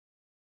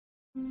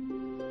I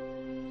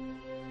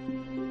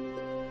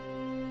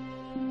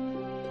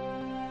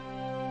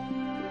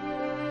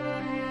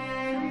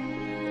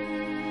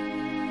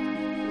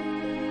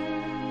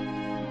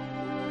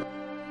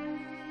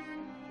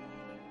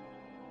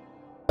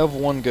have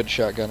one good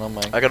shotgun on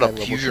my. I got a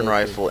fusion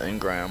rifle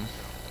engram.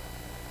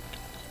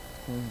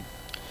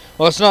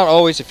 Well, it's not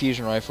always a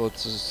fusion rifle.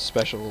 It's a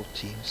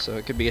specialty. So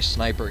it could be a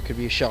sniper. It could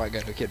be a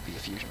shotgun. It could be a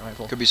fusion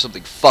rifle. Could be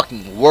something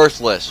fucking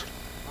worthless.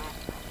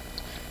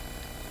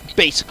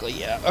 Basically,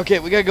 yeah. Okay,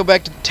 we gotta go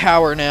back to the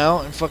tower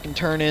now and fucking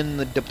turn in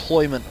the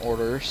deployment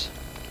orders.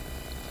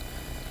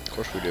 Of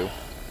course we do.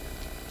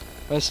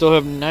 I still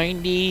have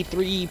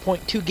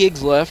 93.2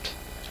 gigs left,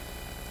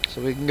 so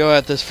we can go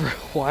at this for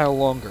a while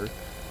longer.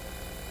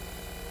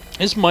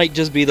 This might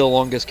just be the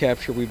longest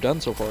capture we've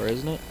done so far,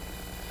 isn't it?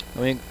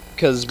 I mean,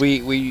 because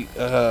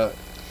I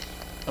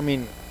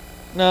mean,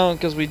 no,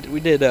 because we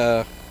did,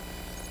 I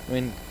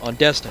mean, on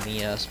Destiny,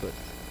 yes, but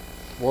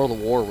World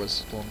of War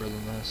was longer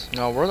than this.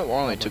 No, World of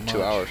War only took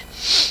 2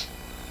 hours.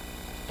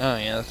 Oh,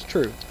 yeah, that's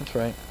true. That's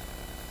right.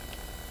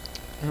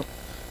 I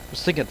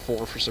was thinking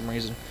 4 for some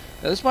reason.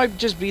 Now, this might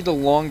just be the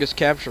longest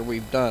capture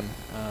we've done,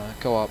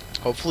 co-op.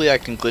 Hopefully I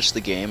can glitch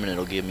the game and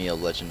it'll give me a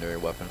legendary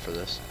weapon for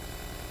this.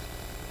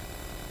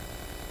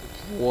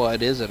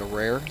 What is it, a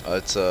rare?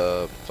 It's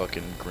a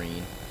fucking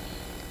green.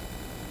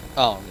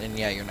 Oh, and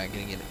yeah, you're not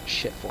gonna get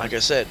shit for it. Like I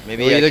said,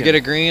 maybe You'll I either can get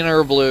a green or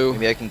a blue.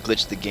 Maybe I can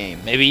glitch the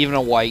game. Maybe even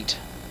a white.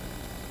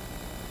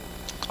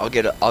 I'll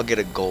get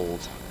a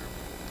gold.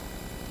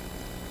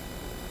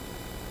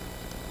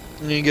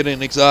 And you get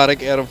an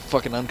exotic out of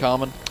fucking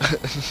uncommon.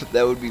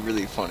 That would be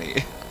really funny.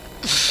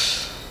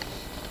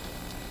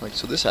 Like,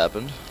 so this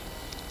happened.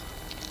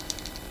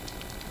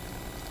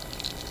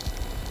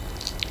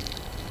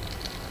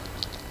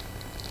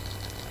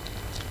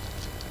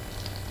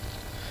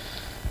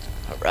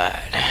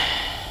 Alright.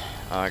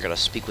 Oh, I gotta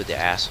speak with the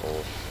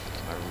asshole.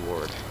 My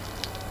reward.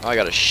 Oh, I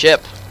got a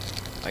ship.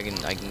 I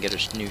can get a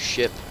new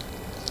ship.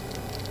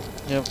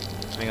 Yep.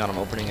 Hang on, I'm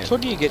opening it. So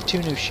do you get 2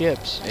 new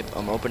ships?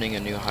 I'm opening a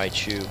new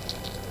Haichu.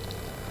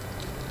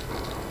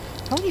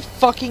 How many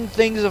fucking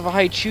things of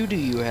Haichu do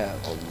you have?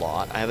 A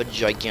lot. I have a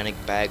gigantic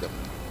bag of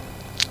them.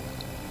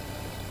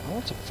 I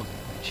want some fucking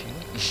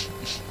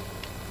Haichu.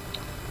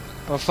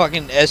 I'm a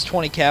fucking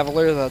S20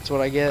 Cavalier, that's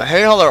what I get. I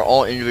hate how they're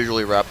all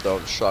individually wrapped though,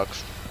 it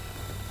sucks.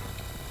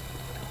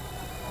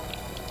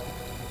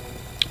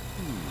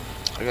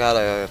 I got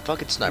a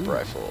fucking sniper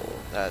rifle.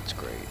 That's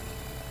great.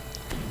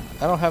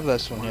 I don't have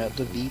this one yet,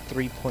 the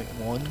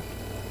V3.1.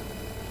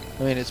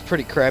 I mean, it's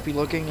pretty crappy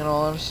looking in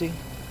all honesty,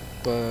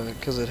 but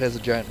because it has a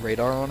giant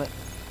radar on it.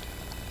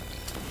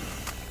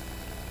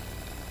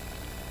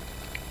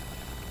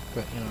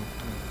 But, you know,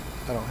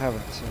 I don't have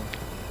it, so.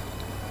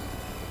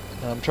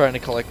 And I'm trying to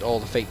collect all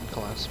the Phaeton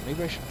class.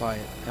 Maybe I should buy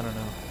it. I don't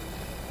know.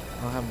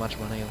 I don't have much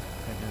money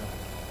right now.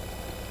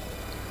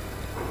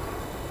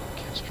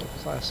 Kestrel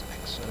class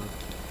XO.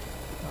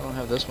 I don't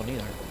have this one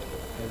either.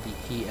 I have the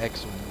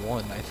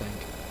EX1, I think.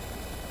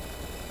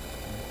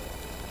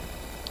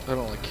 I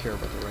don't really care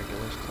about the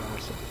regulars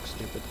class. That looks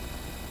stupid.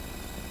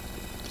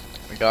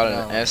 I got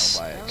an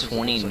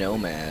S20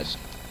 Nomad.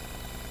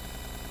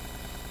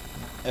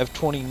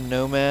 F20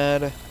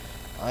 Nomad.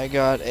 I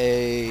got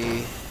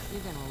a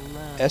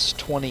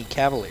S20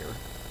 Cavalier,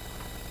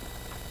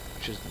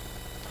 which is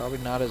probably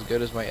not as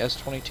good as my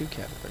S22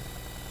 Cavalier.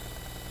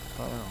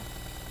 I don't know.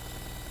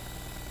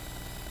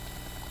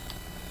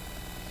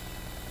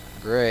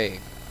 Gray,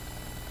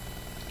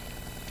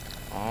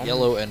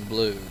 yellow, and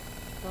blue.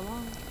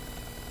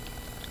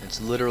 It's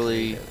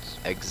literally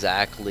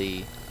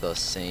exactly the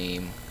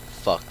same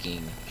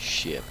fucking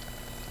ship.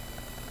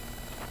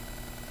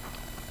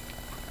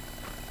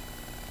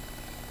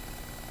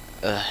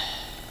 Ugh.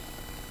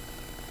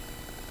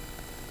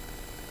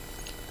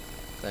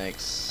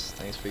 Thanks.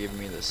 Thanks for giving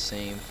me the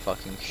same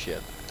fucking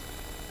ship.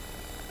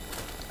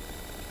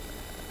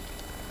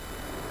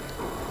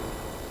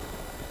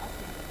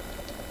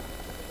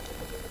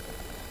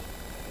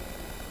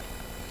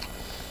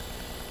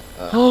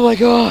 Oh my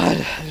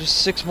god! There's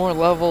 6 more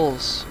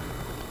levels.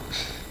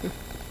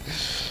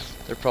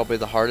 They're probably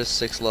the hardest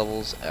 6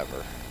 levels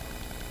ever.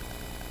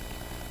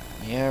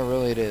 Yeah,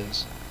 really it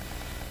is.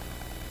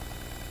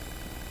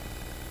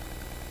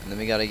 And then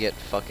we gotta get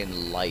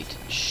fucking light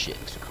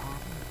shit.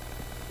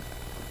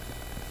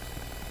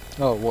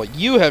 Oh, well,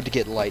 you have to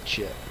get light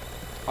shit.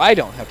 I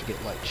don't have to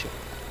get light shit.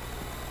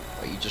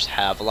 Oh, you just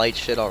have light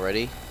shit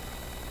already?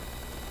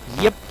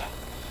 Yep.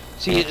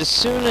 See, as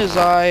soon as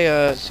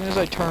I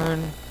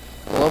turn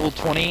level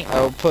 20, I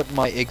will put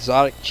my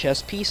exotic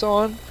chest piece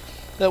on.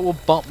 That will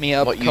bump me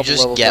up. What, a you couple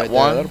just levels get right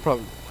one? There. That'll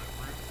probably.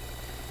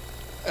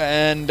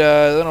 And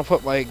then I'll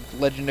put my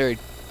legendary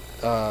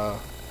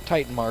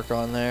Titan mark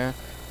on there.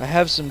 I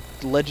have some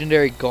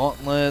legendary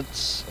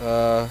gauntlets,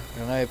 and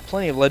I have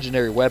plenty of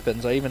legendary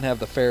weapons. I even have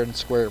the fair and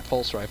square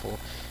pulse rifle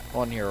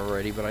on here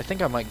already, but I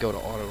think I might go to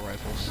auto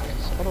rifles.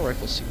 Auto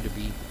rifles seem to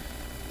be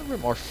a little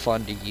bit more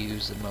fun to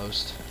use than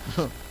most.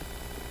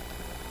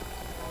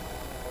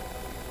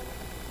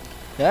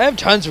 Yeah, I have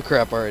tons of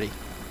crap already.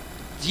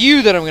 It's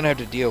you that I'm gonna have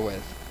to deal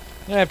with.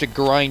 I'm gonna have to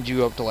grind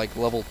you up to like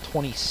level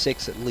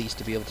 26 at least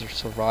to be able to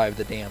survive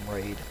the damn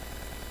raid.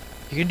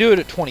 You can do it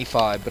at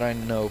 25, but I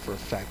know for a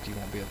fact you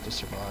won't be able to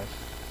survive.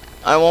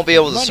 I won't be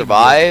able to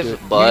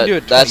survive,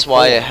 but that's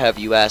why I have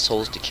you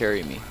assholes to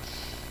carry me.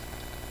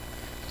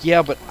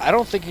 Yeah, but I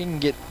don't think you can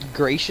get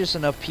gracious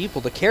enough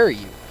people to carry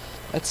you.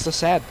 That's the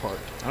sad part.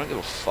 I don't give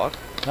a fuck.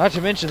 Not to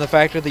mention the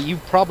factor that you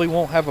probably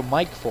won't have a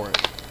mic for it.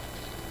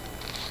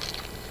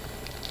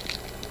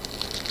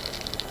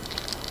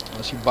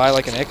 Unless you buy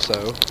like an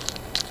EXO.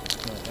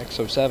 An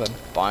EXO 7.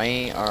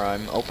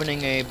 I'm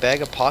opening a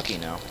bag of Pocky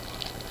now.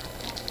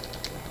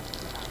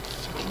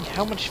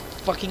 How much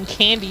fucking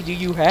candy do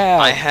you have?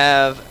 I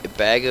have a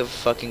bag of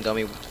fucking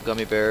gummy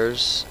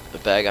bears, a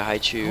bag of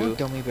Haichu,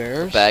 gummy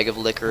bears, a bag of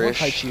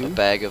licorice, a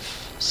bag of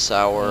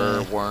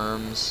sour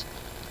worms,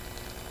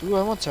 ooh,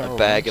 I want sour a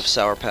bag worms. of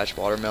Sour Patch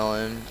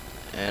watermelon,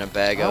 and a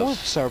bag I want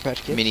of Sour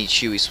Patch Kids. mini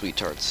chewy sweet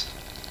tarts.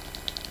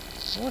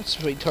 I want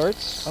sweet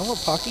tarts. I want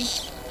Pocky.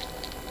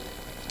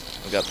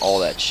 We got all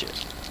that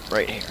shit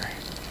right here.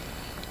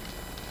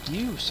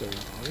 You, sir,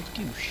 are a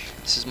douche.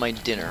 This is my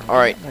dinner.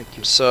 Alright,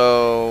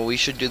 so we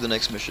should do the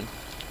next mission.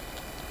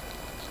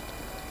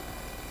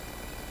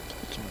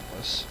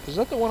 Is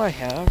that the one I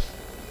have?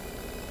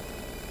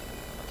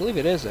 I believe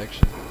it is,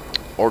 actually.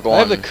 Or go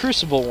I on. have the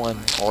Crucible one.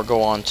 Or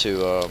go on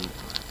to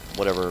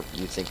whatever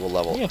you think will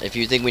level. Yeah. If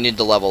you think we need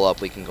to level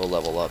up, we can go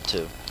level up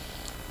too.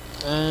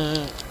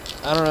 I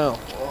don't know.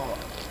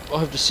 I'll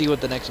have to see what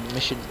the next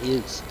mission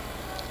is.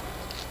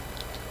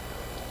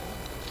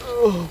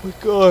 Oh my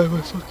god,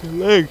 my fucking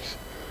legs.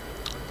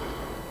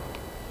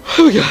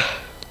 Oh my god.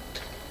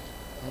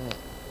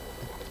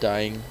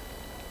 Dying.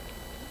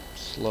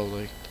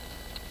 Slowly.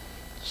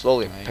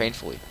 Slowly, Dying.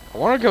 painfully. I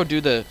want to go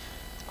do the...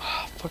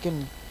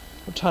 fucking...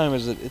 What time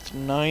is it? It's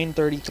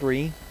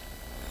 9:33.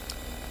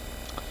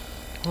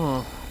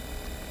 Huh.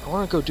 I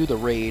want to go do the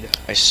raid.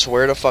 I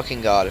swear to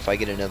fucking god, if I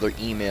get another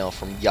email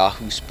from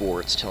Yahoo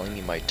Sports telling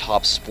me my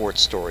top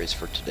sports stories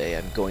for today,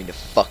 I'm going to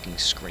fucking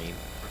scream.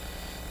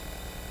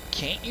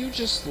 Can't you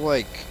just,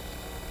 like,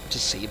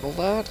 disable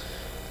that?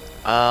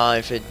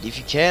 If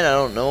you can, I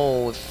don't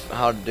know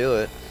how to do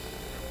it.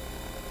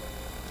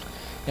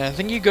 Yeah, I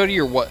think you go to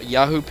your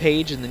Yahoo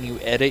page and then you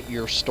edit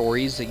your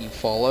stories that you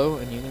follow,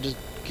 and you can just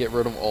get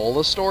rid of all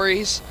the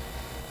stories.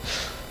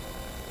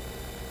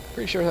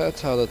 Pretty sure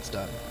that's how that's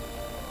done.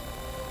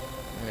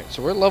 Alright,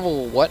 so we're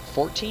level, what,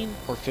 14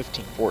 or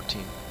 15?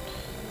 14.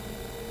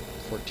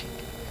 14.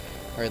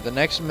 Alright, the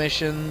next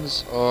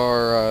missions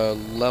are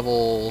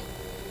level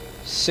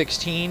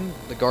 16,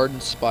 the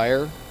Garden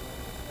Spire.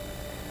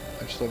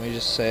 Actually, let me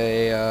just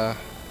say,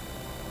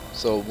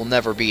 So we'll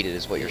never beat it,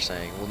 is what you're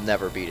saying. We'll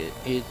never beat it.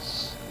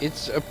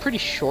 It's a pretty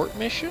short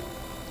mission,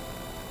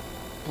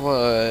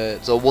 but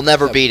so we'll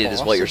never beat it,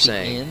 is what you're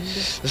saying.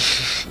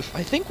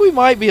 I think we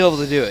might be able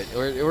to do it.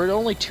 We're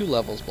only 2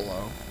 levels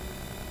below.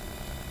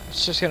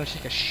 It's just gonna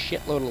take a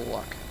shitload of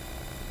luck,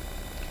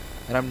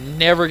 and I'm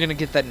never gonna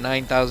get that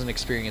 9,000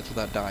 experience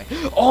without dying.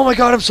 Oh my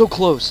god, I'm so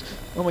close!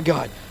 Oh my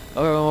god!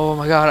 Oh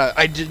my god!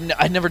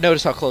 I never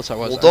noticed how close I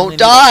was. Well, don't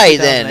die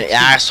then,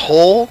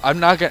 asshole! I'm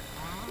not gonna.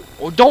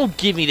 Well, don't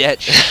give me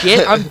that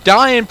shit. I'm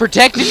dying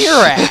protecting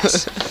your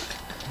ass.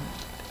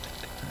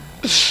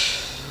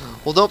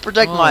 Well, don't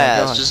protect my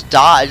ass. God. Just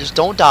die. Just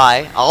don't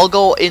die. I'll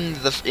go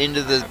into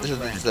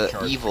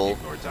the evil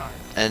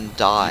and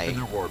die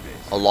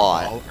a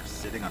lot.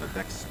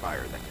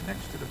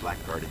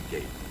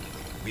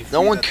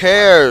 No one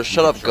cares.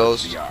 Shut up,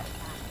 Ghost.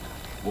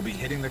 We'll be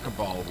hitting the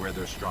Cabal where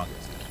they're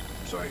strongest.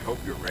 So I hope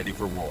you're ready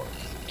for war.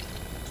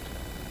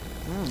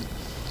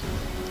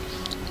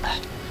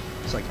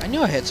 It's like, I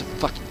knew I had some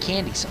fucking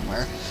candy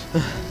somewhere.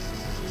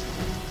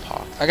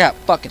 I got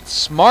fucking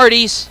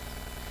Smarties.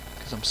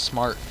 Because I'm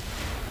smart.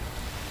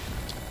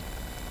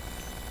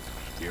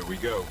 Here we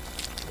go.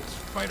 Let's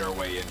fight our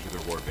way into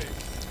their war base.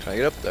 Can I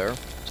get up there?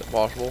 Is that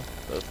possible?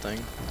 That thing?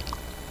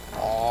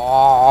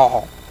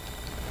 Oh.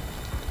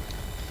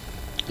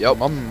 Yep.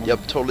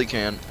 Yep, totally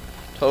can.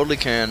 Totally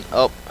can.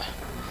 Up.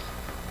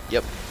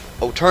 Yep.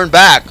 Oh, turn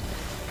back!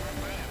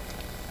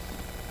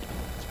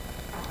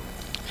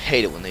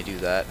 Hate it when they do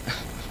that.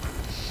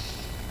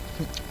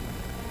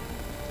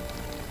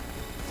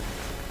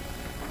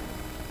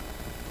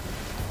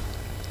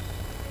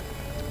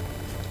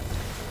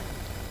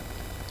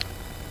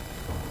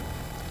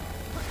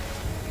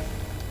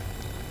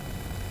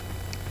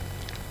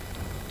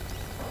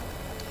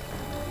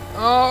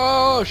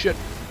 Oh shit!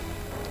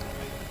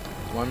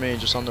 One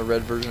minute just on the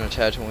red version of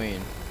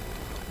Tatooine.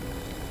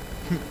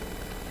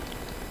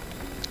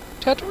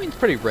 Tatooine's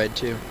pretty red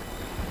too.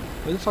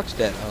 Who the fuck's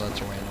dead? Oh, that's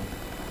a random.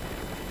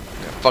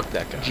 Yeah, fuck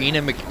that guy.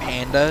 Gina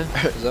McPanda?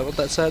 Is that what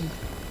that said?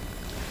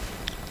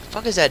 The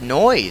fuck is that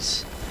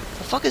noise?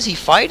 The fuck is he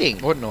fighting?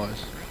 What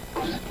noise?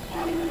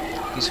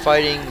 He's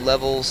fighting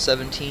level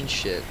 17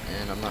 shit,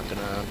 and I'm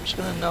just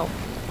gonna nope.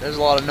 There's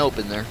a lot of nope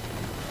in there.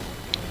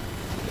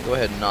 Go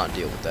ahead and not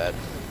deal with that.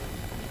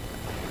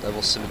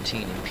 Level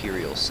 17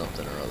 Imperial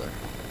something or other.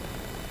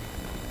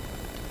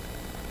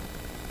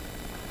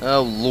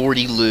 Oh,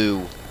 lordy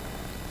Lou.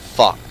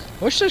 Fuck.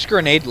 Wish this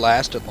grenade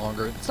lasted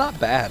longer. It's not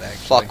bad,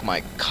 actually. Fuck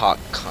my cock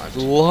cunt. It's a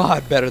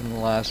lot better than the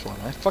last one.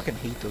 I fucking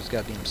hate those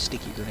goddamn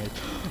sticky grenades.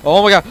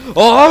 Oh my god!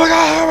 Oh my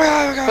god! Oh my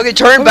god! Oh my god! Okay,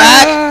 turn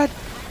back!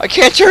 I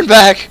can't turn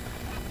back!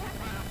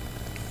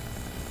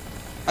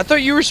 I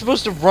thought you were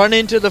supposed to run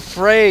into the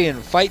fray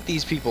and fight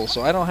these people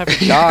so I don't have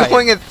to die. You're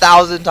going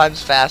 1,000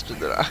 times faster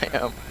than I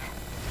am.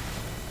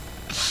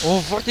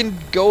 Well, fucking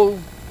go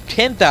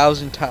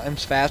 10,000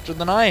 times faster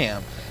than I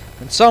am.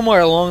 And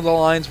somewhere along the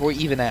lines we'll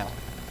even out.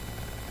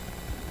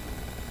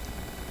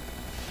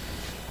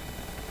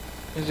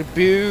 There's a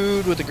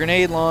dude with a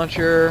grenade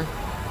launcher.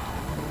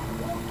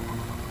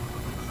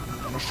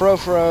 And a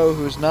fro-fro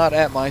who's not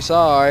at my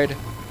side.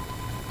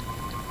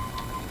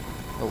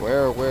 Oh,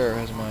 where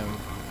has my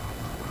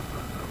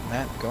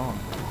map gone?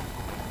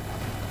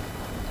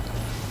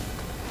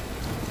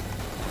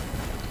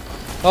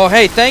 Oh,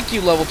 hey, thank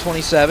you, level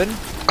 27.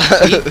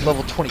 See,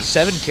 level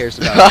 27 cares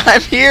about it.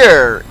 I'm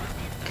here!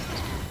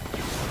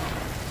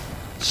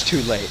 It's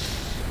too late.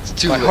 It's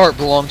too My late. heart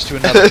belongs to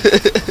another.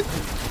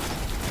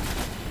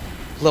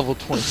 Level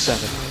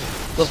 27.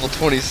 Level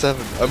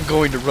 27. I'm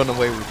going to run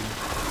away with you.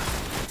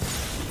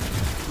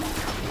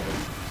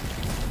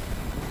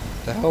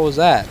 The hell was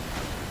that?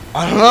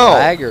 I don't know.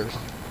 Daggers.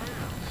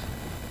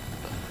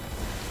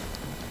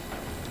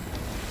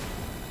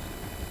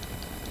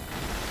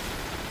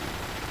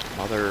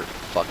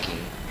 Motherfucking.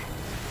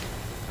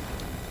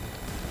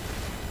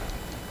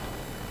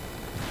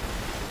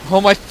 Oh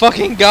my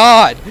fucking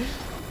god!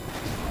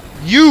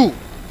 You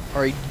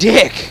are a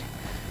dick!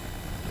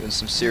 Doing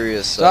some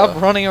serious.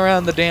 Stop running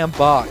around the damn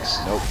box.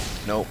 Nope.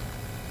 Nope.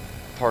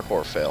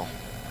 Parkour fail.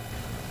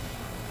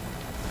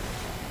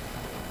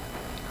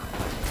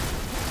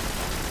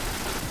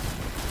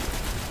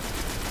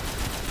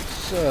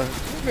 It's a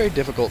very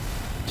difficult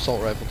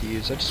assault rifle to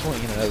use. I just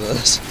want you to know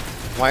this.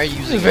 Why are you It's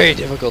using very it?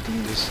 difficult to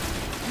use.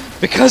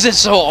 Because it's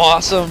so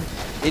awesome.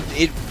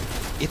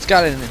 It's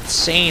got an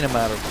insane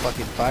amount of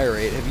fucking fire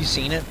rate. Have you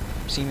seen it?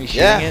 Seen me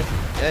shooting it?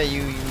 Yeah,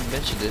 you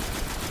mentioned it.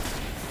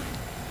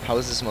 How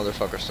is this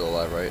motherfucker still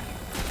alive, right?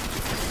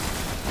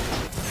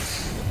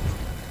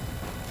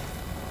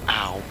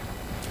 Ow.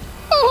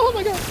 Oh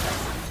my god.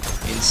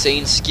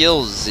 Insane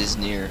skills is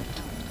near.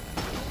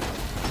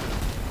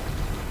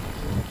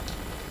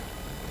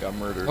 Got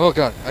murdered. Oh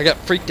god, I got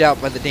freaked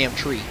out by the damn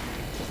tree.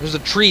 There's a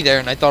tree there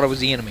and I thought it was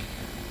the enemy.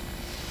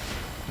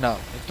 No,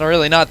 it's not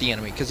really not the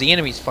enemy, because the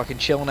enemy's fucking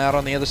chilling out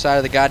on the other side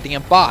of the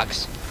goddamn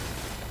box.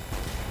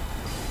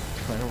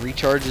 Trying to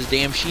recharge his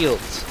damn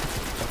shields.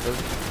 Fucker.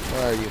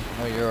 Where are you?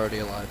 Oh, you're already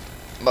alive.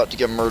 I'm about to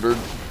get murdered.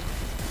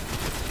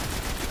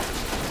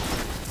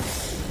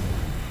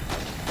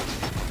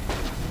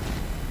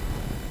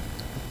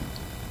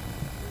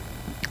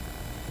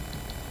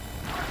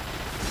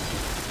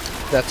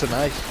 That's a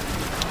knife.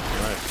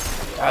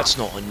 That's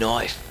not a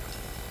knife.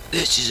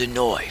 This is a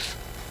knife.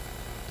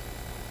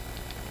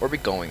 Where are we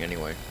going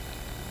anyway?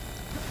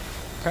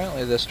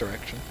 Apparently this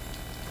direction.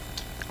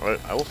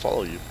 Alright, I will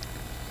follow you.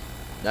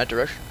 In that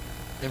direction?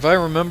 If I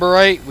remember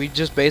right, we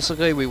just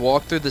basically, we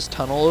walk through this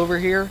tunnel over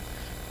here,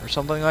 or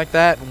something like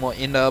that, and we'll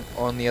end up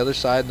on the other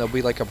side, and there'll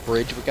be like a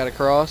bridge we gotta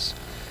cross.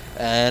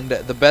 And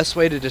the best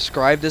way to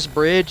describe this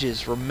bridge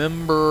is,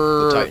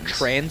 remember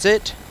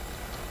Transit?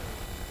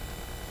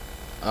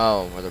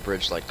 Oh, where the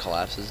bridge like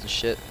collapses and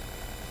shit?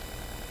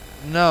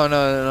 No,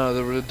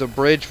 the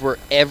bridge where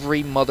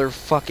every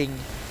motherfucking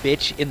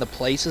bitch in the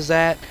place is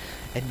at,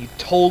 and you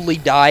totally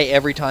die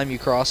every time you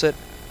cross it.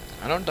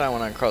 I don't die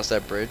when I cross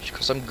that bridge,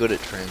 because I'm good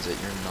at transit,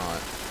 you're not.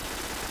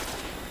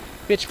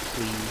 Bitch,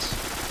 please.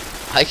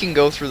 I can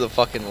go through the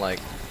fucking,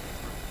 like,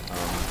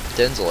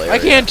 Denzel area. I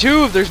can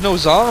too if there's no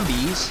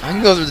zombies. I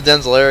can go through the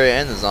Denzel area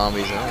and the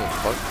zombies, I don't give a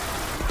fuck.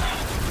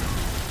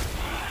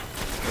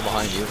 They're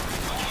behind you.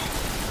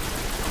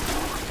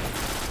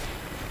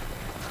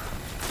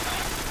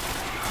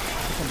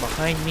 Fucking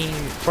behind me,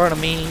 in front of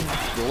me,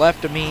 to the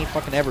left of me,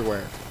 fucking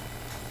everywhere.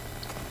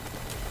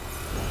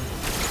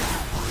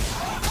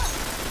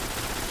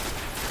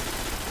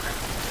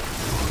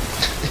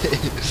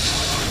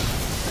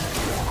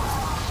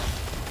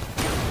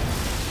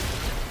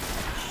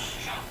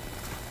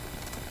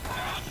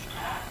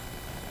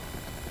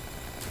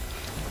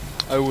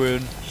 I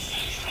win.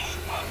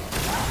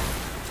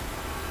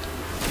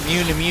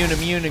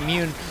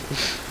 Immune.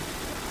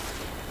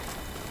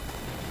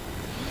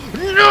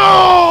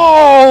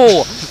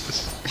 No!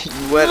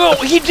 You went. No,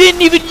 he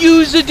didn't even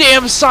use the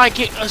damn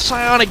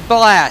psionic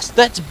blast.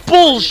 That's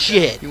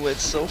bullshit. You went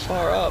so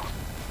far up.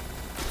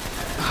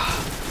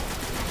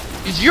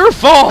 It's your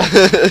fault.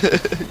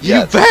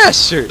 Yes. You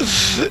bastard.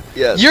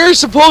 Yes. You're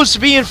supposed to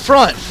be in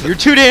front. You're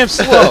too damn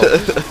slow.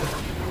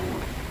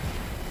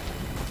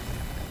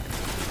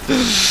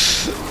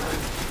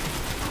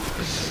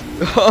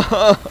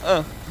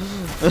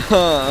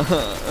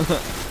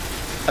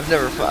 I've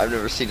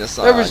never seen a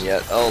Scion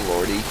yet. Oh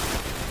lordy.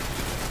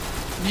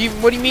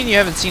 What do you mean you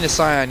haven't seen a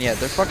Scion yet?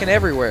 They're fucking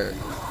everywhere.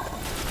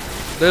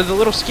 They're the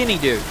little skinny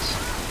dudes.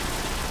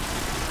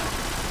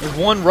 There's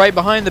one right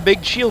behind the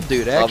big shield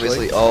dude, actually.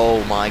 Obviously,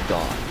 oh my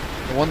god.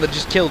 The one that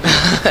just killed me.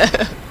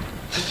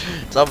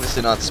 It's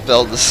obviously not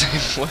spelled the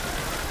same way.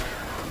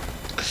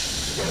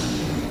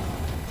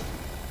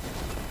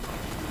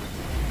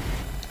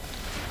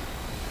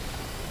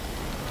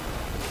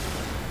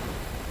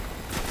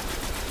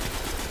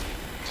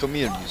 Come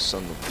here, you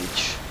son of a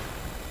bitch.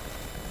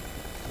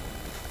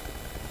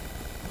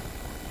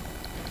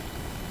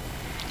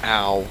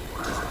 Ow.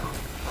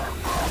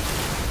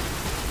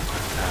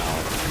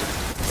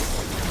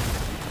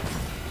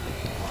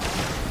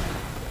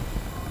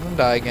 I'm gonna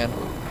die again.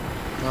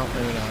 No,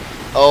 maybe not.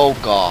 Oh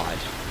god.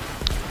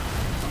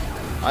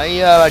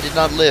 I did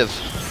not live.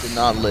 Did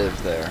not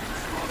live there.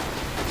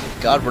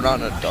 God, we're not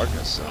in a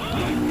darkness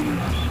zone.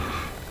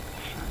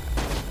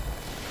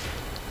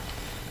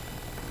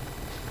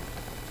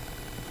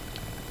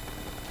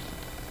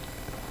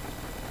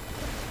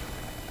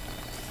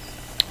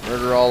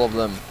 Murder all of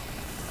them.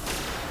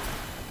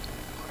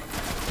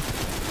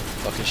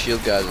 Fucking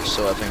shield guys are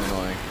so effing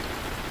annoying.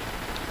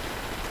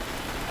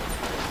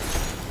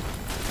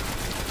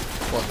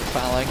 What, the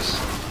phalanx?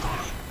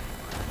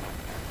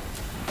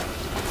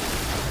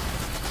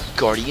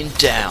 Guardian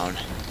down.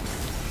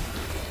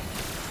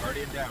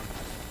 Guardian down.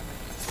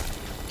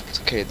 It's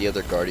okay, the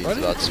other Guardian's Why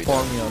did about it to be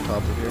spawn done. me on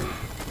top of here?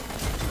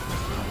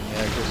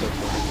 Yeah, because that's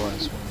what it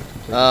was. When we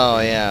completed Oh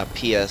the game. yeah,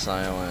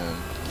 PSION.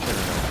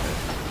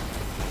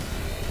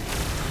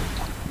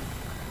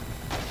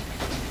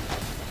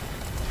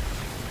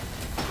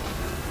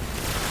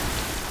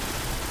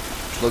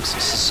 Looks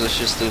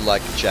suspiciously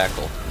like a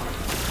jackal.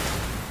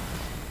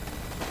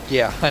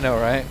 Yeah, I know,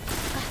 right?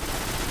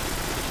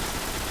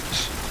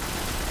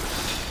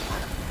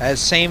 Has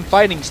same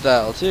fighting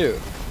style, too.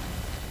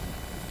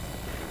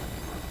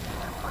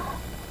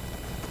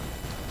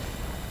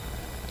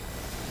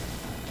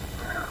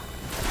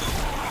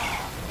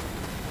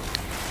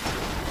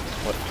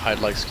 What? Hide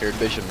like scared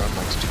bitch and run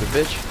like stupid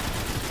bitch?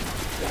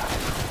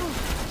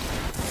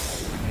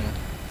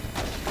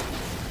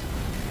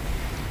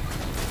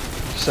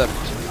 Except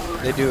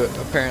they do it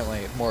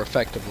apparently more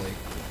effectively.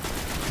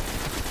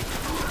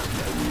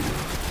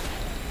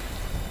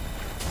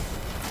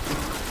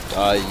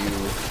 Die,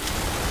 you.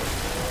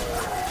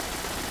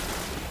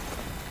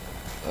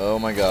 Oh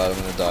my god, I'm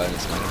gonna die and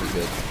it's not gonna be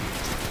good.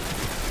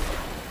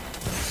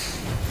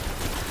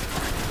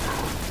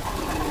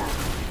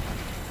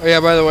 Oh yeah,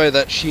 by the way,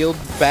 that shield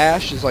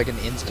bash is like an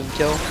instant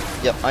kill.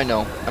 Yep, I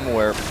know. I'm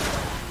aware.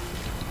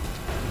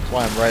 That's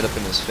why I'm right up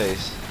in his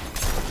face.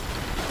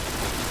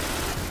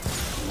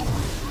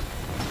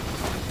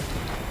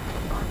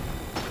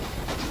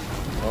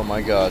 Oh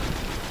my god.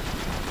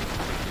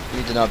 You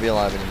need to not be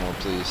alive anymore,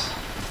 please.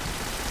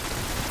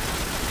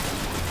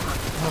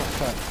 Oh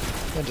fuck.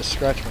 You had to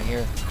scratch me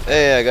here.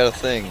 Hey, I got a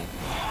thing.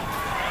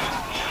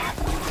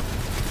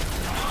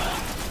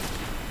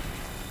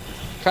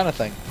 Kind of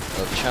thing.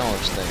 A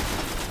challenge thing.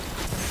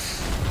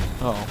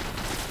 Oh.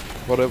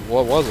 What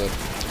was it?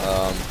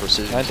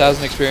 Precision.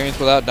 9,000 experience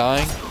without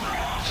dying?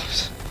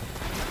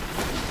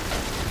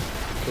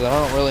 Because I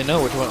don't really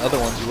know which other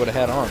ones you would have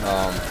had on.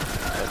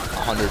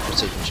 100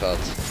 precision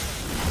shots.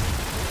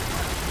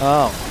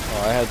 Oh.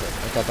 Oh, I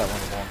got that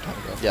one a long time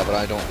ago. Yeah, but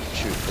I don't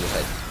shoot for the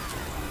head.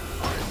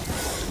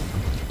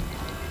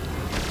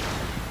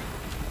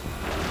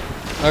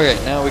 Okay,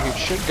 now we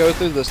should go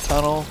through this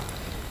tunnel,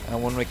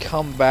 and when we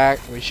come back,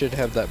 we should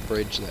have that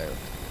bridge there.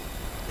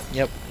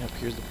 Yep,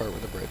 here's the part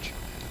with the bridge.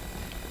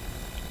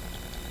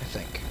 I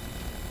think.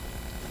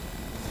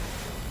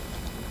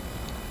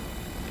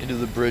 Into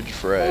the bridge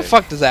fray. How the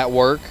fuck does that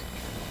work?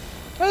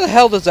 How the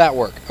hell does that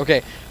work?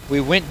 Okay,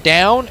 we went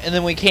down, and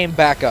then we came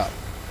back up.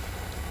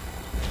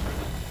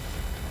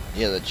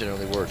 Yeah, that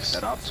generally works.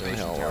 That observation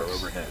Somehow it tower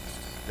works. overhead.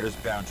 There's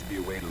bound to be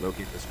a way to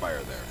locate the spire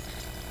there.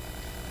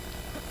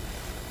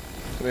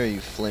 Come here,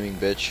 you flaming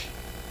bitch.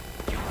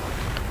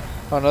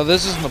 Oh no,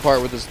 this isn't the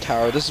part with this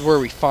tower. This is where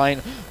we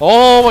find...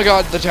 Oh my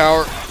god, the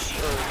tower!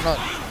 Not...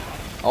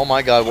 Oh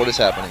my god, what is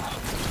happening?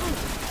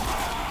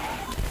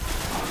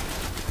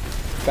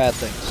 Bad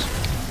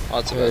things.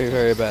 Lots of Very, bad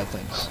very things. bad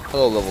things.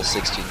 Hello, level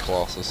 16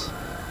 Colossus.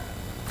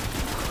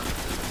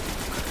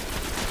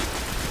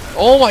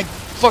 Oh my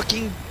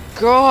fucking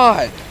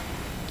god!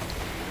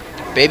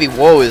 Baby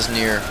Woe is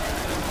near.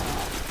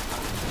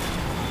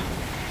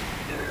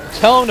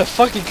 Tell him to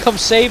fucking come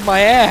save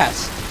my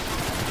ass!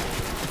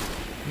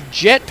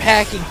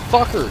 Jetpacking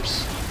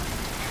fuckers!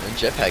 And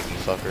jetpacking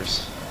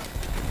fuckers.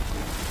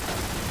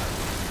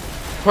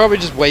 Probably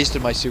just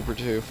wasted my super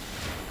too.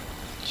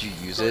 Did you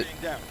use it?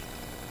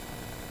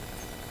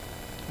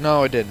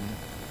 No, I didn't.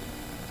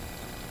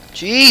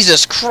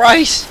 Jesus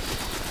Christ!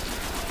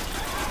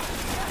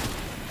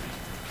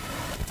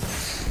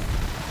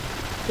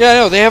 Yeah,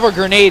 no, they have a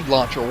grenade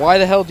launcher. Why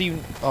the hell do you...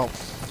 Oh,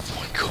 Oh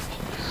my god.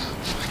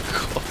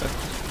 Oh my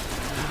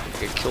god.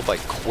 I got killed by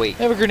Quake.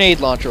 they have a grenade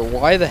launcher.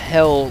 Why the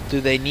hell do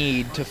they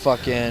need to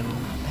fucking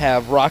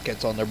have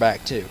rockets on their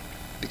back too?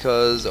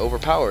 Because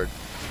overpowered.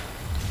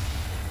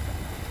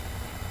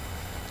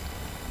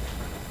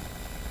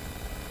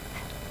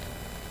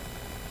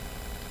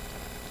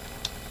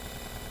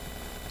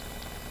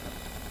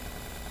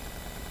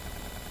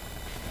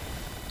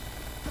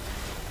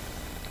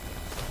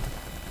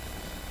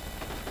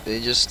 They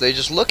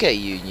just look at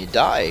you and you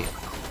die.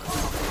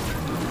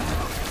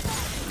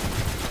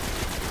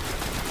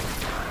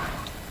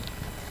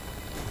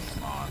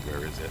 Come on,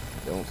 where is it?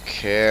 Don't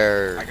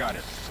care. I got it.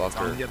 It's on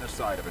Fucker. the other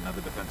side of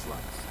another defense line.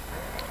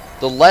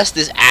 The less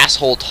this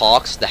asshole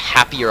talks, the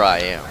happier I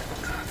am.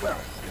 Well,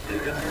 if they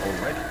didn't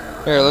already.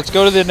 Here, let's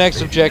go to the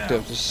next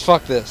objective. Just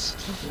fuck this.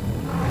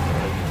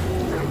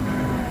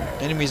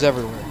 Enemies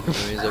everywhere.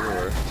 Enemies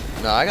everywhere.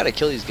 No, I gotta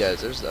kill these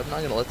guys. I'm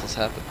not gonna let this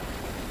happen.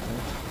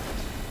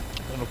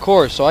 And of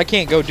course, so I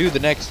can't go do the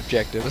next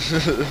objective.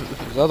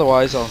 Because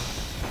otherwise I'll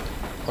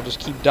just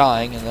keep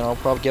dying and then I'll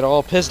probably get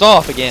all pissed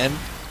off again.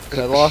 Because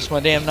I lost my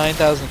damn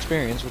 9,000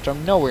 experience, which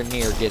I'm nowhere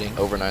near getting.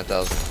 Over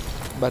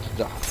 9,000. I'm about to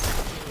die.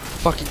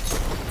 Fucking...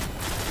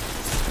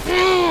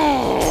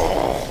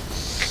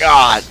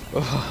 God!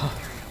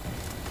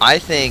 I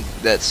think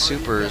that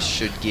supers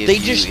should give They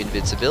you just-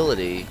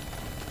 invincibility.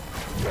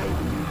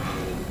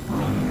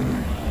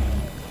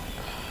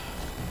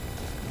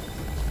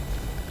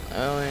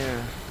 Oh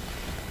yeah.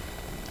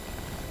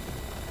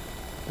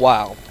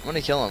 Wow. I'm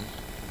gonna kill him.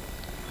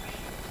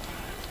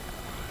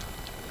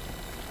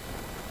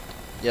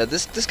 Yeah,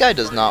 this guy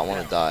does not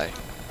want to die.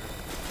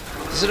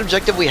 Is this an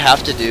objective we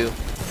have to do?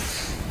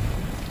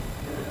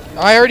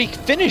 I already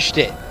finished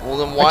it. Well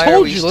then why I are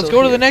told we you, still let's go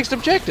to here? the next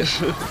objective.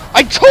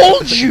 I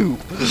told you!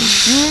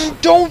 You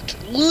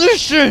don't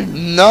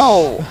listen!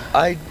 No,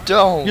 I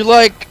don't. You're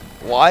like,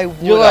 Why would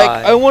you're like,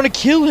 I want to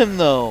kill him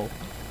though.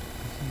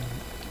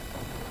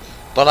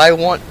 But I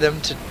want them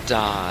to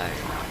die.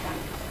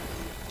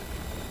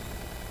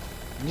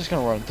 I'm just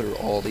gonna run through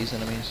all these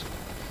enemies.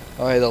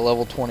 Oh hey, the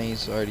level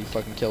 20's already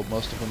fucking killed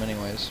most of them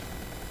anyways.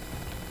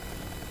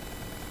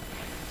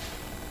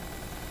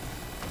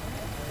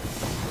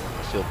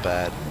 I feel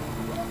bad.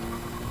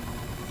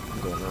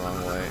 I'm going the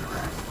wrong way.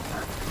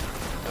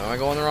 Am I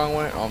going the wrong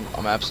way?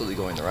 I'm absolutely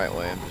going the right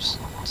way. I'm just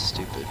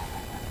stupid.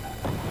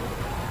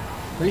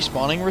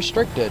 Respawning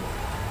restricted.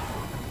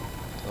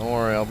 Don't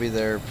worry, I'll be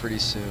there pretty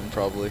soon,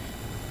 probably.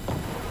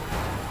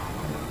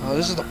 Oh,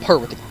 this is the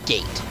part with the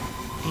gate.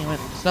 Damn it,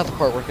 it's not the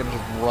part where I can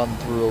just run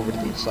through over to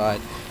the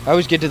side. I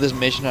always get to this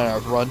mission and I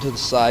run to the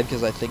side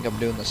because I think I'm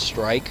doing the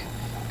strike.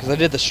 Because I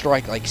did the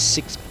strike like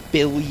 6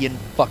 billion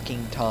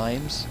fucking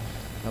times.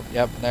 Oh,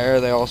 yep,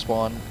 there they all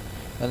spawn.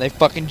 And they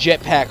fucking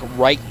jetpack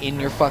right in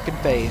your fucking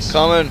face.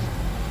 Coming!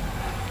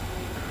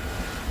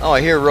 Oh,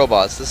 I hear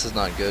robots. This is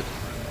not good.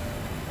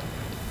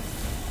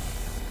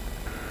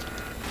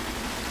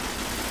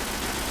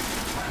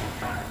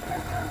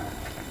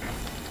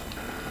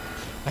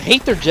 I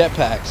hate their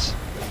jetpacks.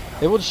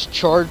 They will just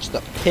charge the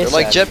They're piss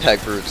like out of you.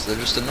 jetpack brutes. They're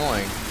just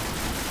annoying.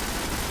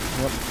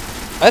 Yep.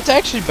 That's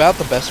actually about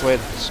the best way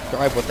to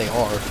describe what they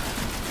are.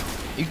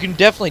 You can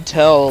definitely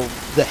tell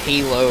the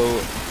Halo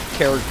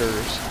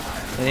characters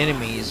and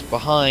enemies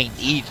behind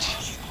each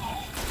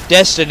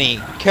Destiny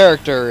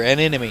character and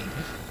enemy.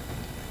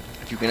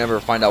 You can never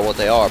find out what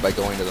they are by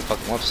going to the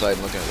fucking website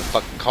and looking at the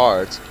fucking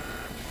cards.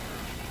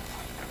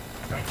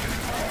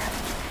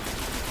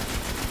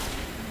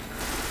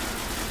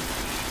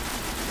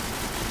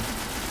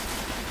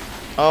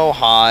 Oh,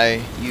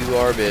 hi. You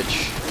are a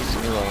bitch.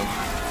 Leave me alone.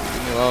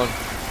 Leave me alone.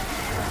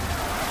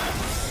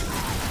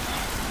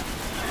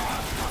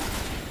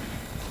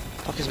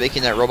 Fuck is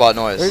making that robot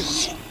noise?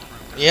 There's...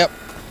 Yep.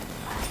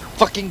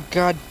 Fucking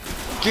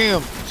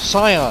goddamn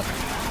Scion.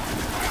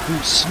 Who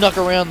snuck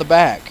around the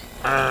back.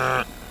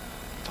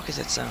 Fuck is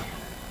that sound?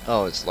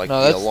 Oh, it's like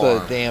No, the that's alarm.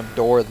 the damn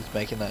door that's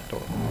making that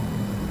door.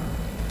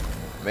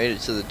 Made it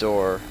to the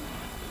door.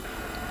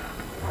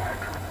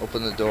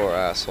 Open the door,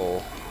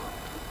 asshole.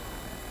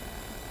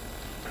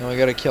 And we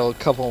gotta kill a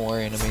couple more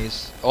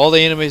enemies. All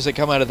the enemies that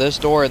come out of this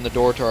door and the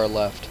door to our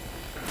left.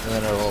 And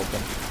then it'll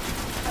open.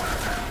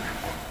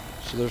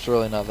 So there's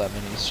really not that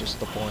many, it's just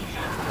the point.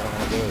 I don't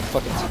want to do it.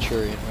 Fucking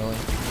Centurion, really.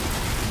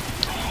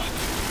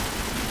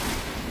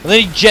 And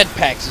then he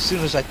jetpacks as soon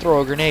as I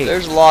throw a grenade.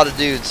 There's a lot of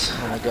dudes.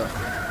 Oh my god.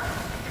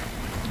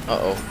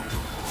 Uh-oh.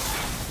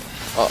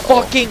 Uh-oh.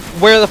 Fucking,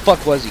 where the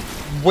fuck was he?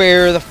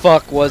 Where the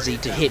fuck was he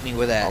to hit me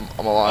with that?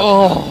 I'm alive.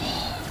 Oh.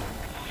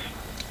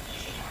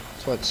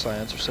 That's why the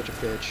Scions are such a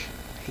bitch.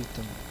 I hate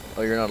them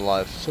Oh, you're not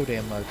alive. so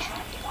damn much.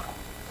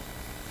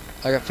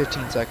 I got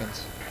 15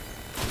 seconds.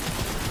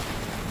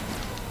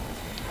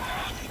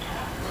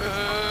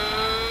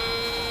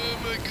 Oh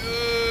my god.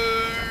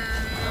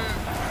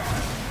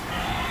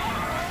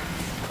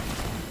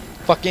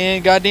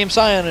 Fucking goddamn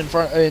Scion in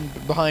front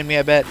and behind me,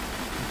 I bet.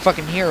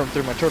 Fucking hear him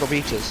through my Turtle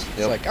Beaches. It's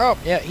Yep. like, oh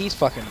yeah, he's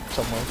fucking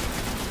somewhere.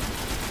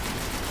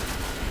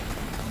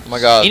 Oh my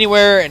god.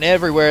 Anywhere and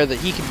everywhere that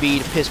he can be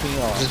to piss me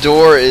off. The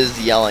door is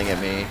yelling at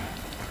me.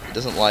 It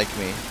doesn't like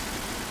me.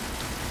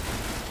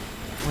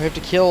 We have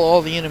to kill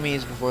all the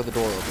enemies before the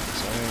door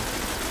opens. Alright.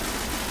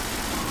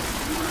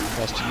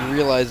 The faster you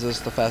realize this,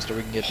 the faster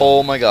we can get.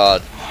 Oh my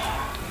god.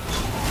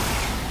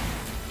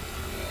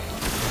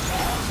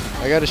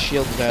 I got a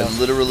shield I down.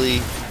 literally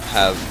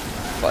have...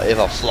 If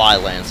a fly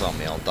lands on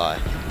me, I'll die.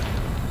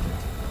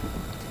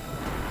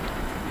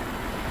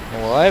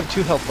 Well, I have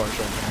 2 health bars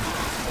right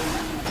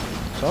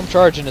now. So I'm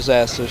charging his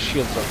ass so his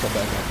shields don't come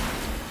back up.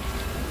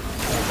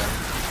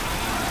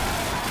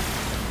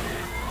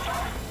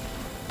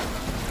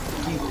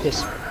 You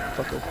piss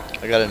fucker.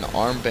 I got an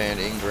armband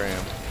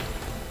engram.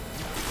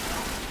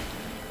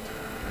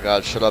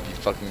 God, shut up, you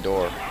fucking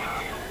door.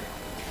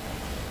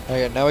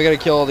 Okay, now we gotta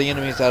kill all the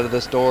enemies out of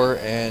this door,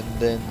 and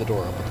then the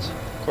door opens.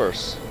 Of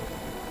course.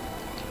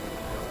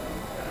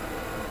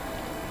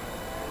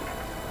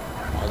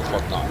 Why the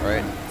fuck not,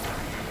 right?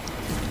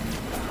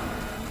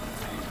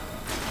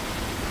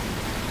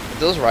 If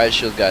those riot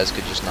shield guys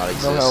could just not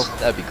exist, No health.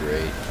 that'd be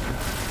great.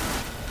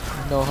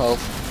 No health.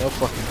 No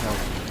fucking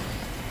health.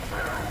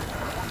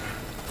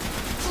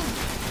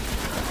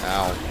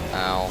 Ow,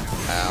 ow,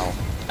 ow,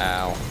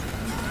 ow.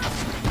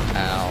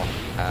 Ow,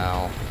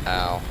 ow,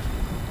 ow.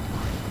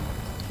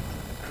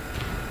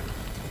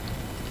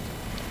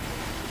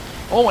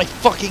 Oh my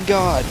fucking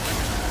god!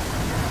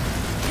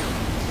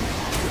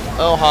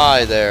 Oh,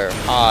 hi there.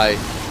 Hi.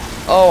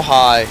 Oh,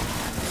 hi.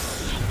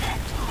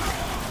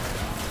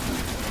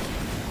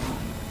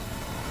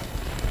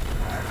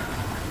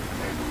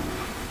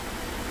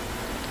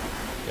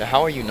 Yeah,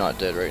 how are you not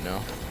dead right now?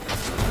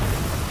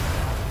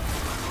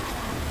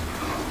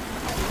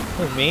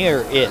 Who, me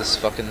or it? This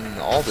fucking,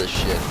 all this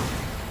shit.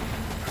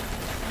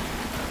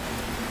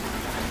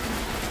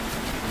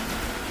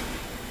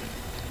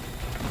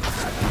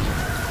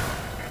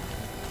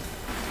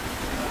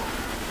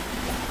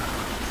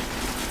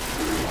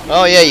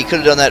 Oh yeah, you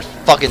could have done that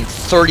fucking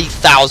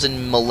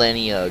 30,000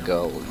 millennia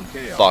ago.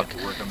 Okay, I'll Fuck. get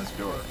to work on this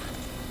door.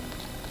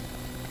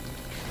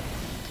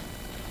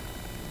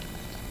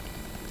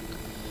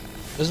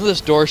 Doesn't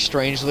this door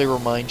strangely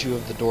remind you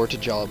of the door to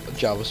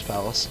Jabba's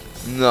palace?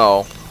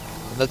 No.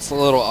 That's the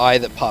little eye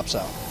that pops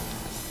out.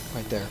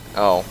 Right there.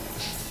 Oh.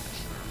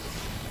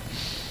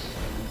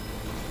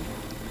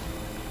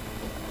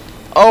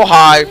 Oh,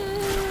 hi.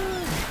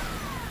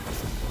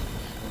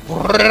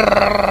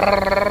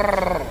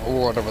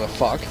 Or whatever the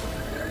fuck.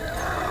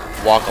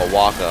 Waka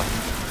waka.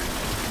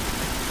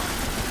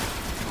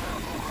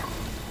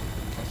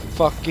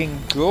 Fucking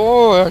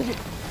good.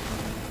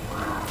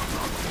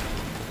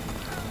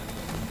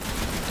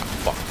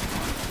 Fuck.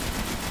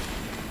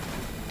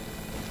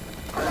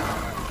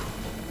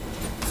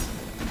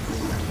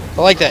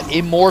 I like that.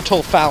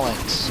 Immortal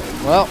phalanx.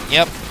 Well,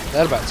 yep.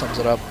 That about sums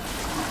it up.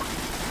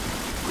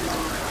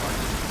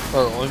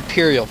 Or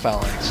Imperial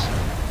phalanx.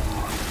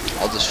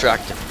 I'll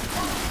distract him.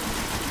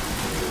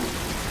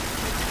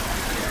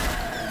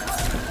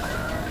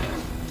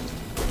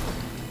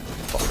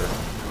 Fucker.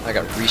 I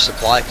got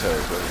resupply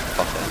codes. What the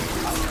fuck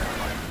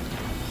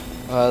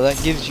that?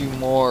 That gives you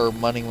more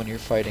money when you're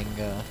fighting,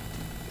 and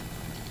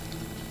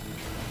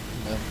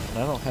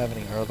I don't have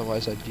any, or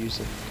otherwise I'd use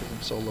it, because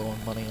I'm so low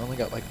on money. I only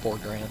got like 4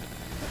 grand.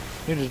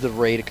 I did the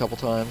raid a couple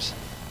times.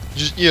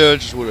 Just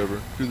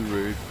whatever. Do the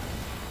raid.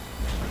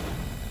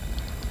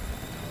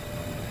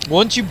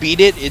 Once you beat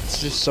it,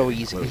 it's just so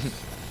easy.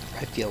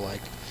 I feel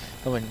like.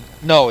 I mean,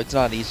 no, it's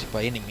not easy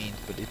by any means,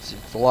 but it's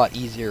a lot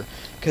easier,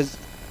 because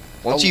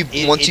Once you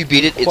beat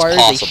it, it's requires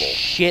possible. a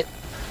shit.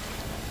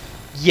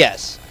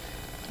 Yes.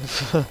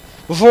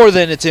 Before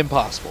then, it's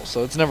impossible,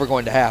 so it's never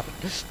going to happen.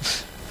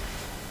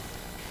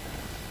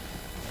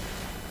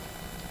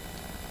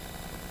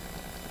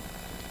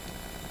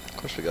 Of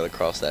course, we gotta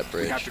cross that We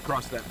bridge. have to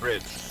cross that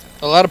bridge.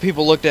 A lot of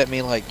people looked at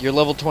me like, "You're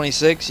level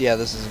 26? Yeah,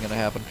 this isn't gonna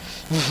happen."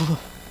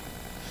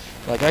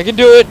 Like, I can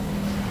do it.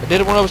 I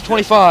did it when I was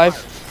 25.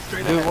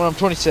 Straight I do it ahead. when I'm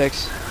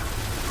 26.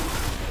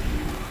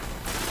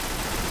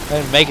 I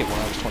didn't make it when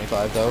I was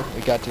 25, though. We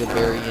got to the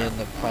very end,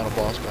 the final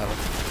boss battle.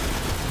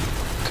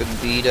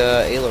 Couldn't beat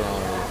Aileron or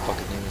whatever the fuck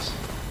his name is.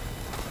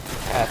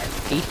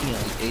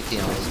 Atheon.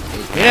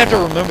 Atheon. We have to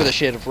remember the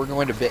shit if we're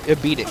going to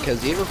beat it,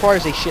 because it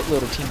requires a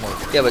shitload of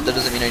teamwork. Yeah, but that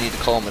doesn't mean I need to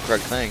call him the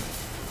correct thing.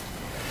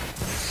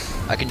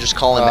 I can just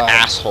call him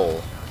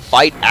asshole.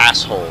 Fight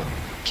asshole.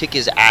 Kick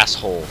his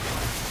asshole.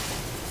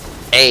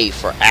 A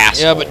for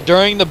asshole. Yeah, but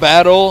during the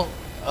battle,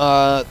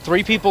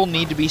 3 people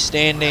need to be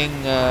standing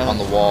on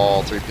the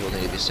wall, 3 people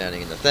need to be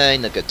standing in the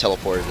thing. They get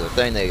teleported to the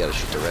thing. They gotta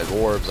shoot the red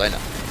orbs. I know.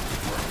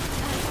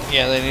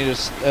 Yeah,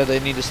 they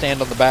need to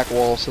stand on the back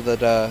wall so that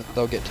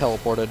they'll get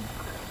teleported.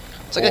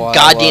 It's like While, a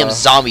goddamn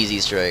zombies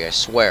Easter egg. I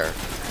swear.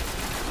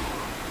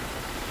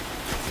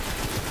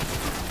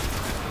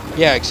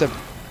 Yeah, except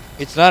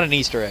it's not an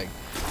Easter egg.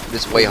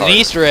 It's way An harder.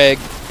 Easter egg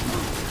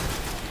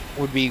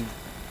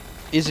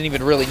isn't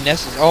even really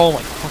necessary. Oh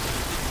my fuck.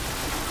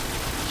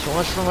 So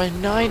much for my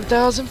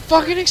 9,000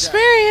 fucking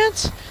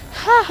experience.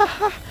 Ha ha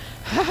ha.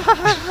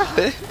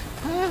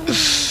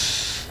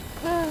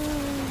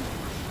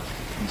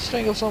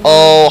 Strangle someone.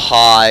 Oh,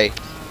 hi.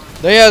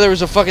 Yeah, there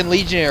was a fucking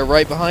legionnaire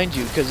right behind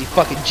you because he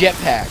fucking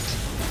jetpacked.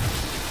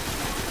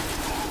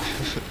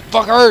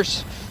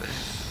 Fuckers.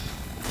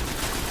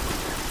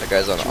 That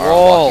guy's on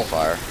Troll. arm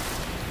fire.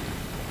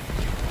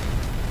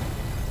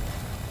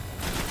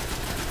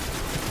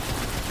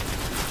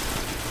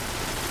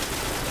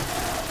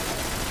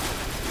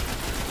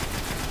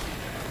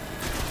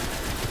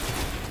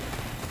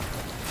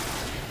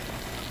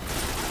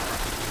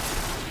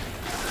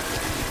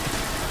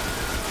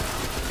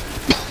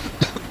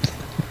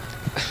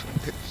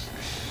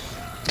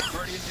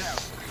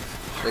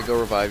 Should I go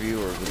revive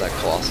you, or would that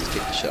Colossus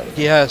kick the shit out of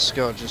you? Yes,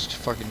 go. Just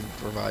fucking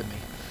revive me.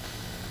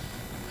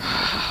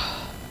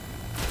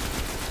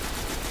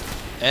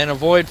 And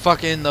avoid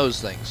fucking those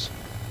things.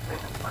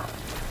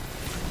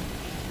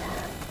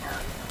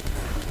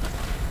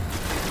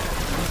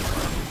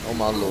 Oh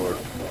my lord.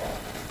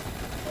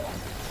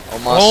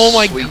 Oh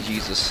my sweet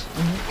Jesus.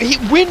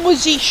 When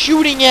was he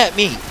shooting at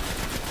me?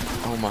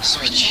 Oh my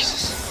sweet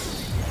Jesus.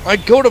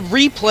 I'd go to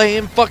replay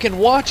and fucking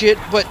watch it,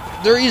 but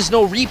there is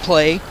no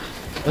replay.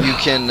 You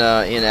can,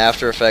 in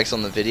After Effects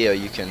on the video,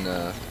 you can,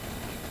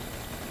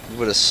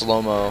 put a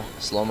slow-mo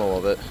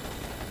of it.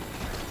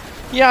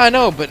 Yeah, I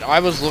know, but I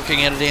was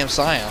looking at a damn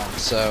Scion,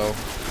 so,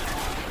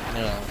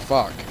 you know,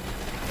 fuck.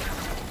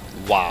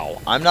 Wow.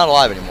 I'm not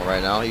alive anymore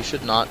right now. You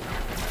should not.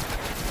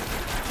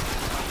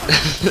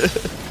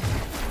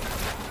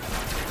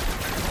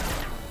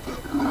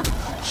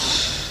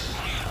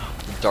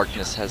 The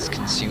darkness has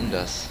consumed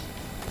us.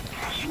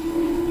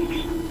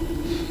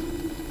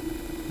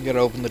 You gotta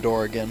open the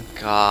door again.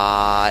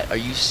 God, are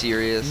you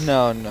serious?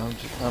 No, I'm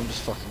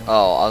just fucking.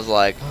 Oh, I was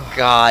like,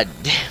 God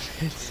damn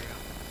it.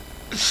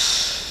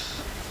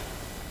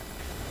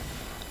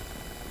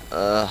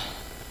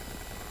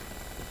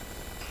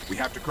 We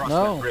have to cross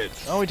No. that bridge.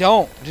 No, we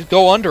don't. Just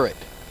go under it.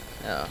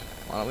 Yeah.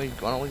 Why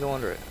don't we go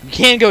under it? You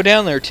can go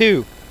down there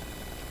too.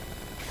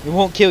 It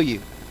won't kill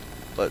you.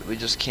 But we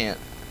just can't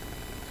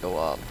go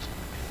up.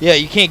 Yeah,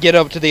 you can't get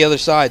up to the other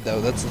side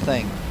though. That's the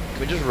thing. Can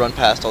we just run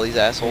past all these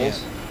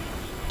assholes?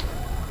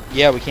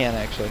 Yeah, we can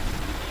actually.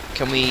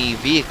 Can we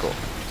vehicle?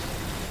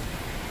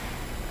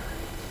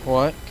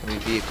 What? Can we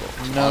vehicle?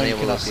 No, you Unable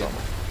cannot to vehicle.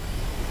 summon.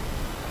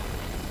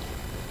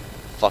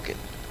 Fuck it.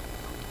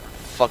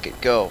 Fuck it,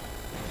 go.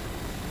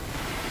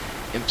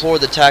 Implore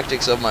the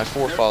tactics of my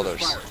forefathers.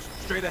 There's the spires.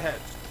 Straight ahead.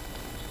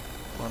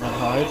 Wanna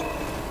hide?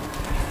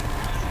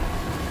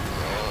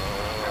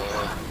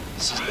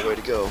 This is the way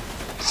to go.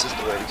 This is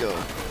the way to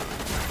go.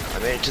 I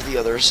made it to the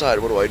other side.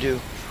 What do I do?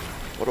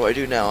 What do I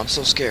do now? I'm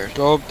so scared.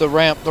 Go up the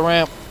ramp. The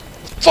ramp.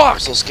 I'm Fuck!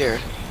 so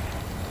scared.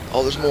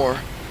 Oh, there's more.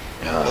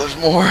 Oh, there's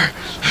more.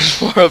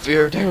 There's more up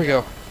here. There we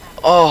go.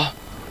 Oh.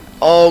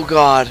 Oh,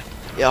 God.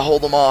 Yeah,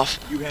 hold them off.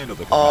 You handle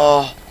the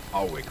Oh.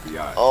 I'll wake the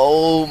eye.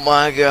 Oh,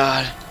 my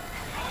God.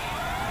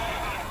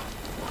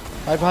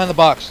 Hide behind the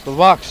box. The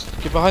box.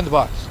 Get behind the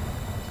box.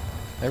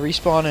 I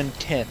respawn in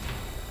 10.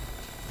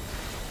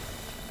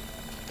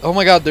 Oh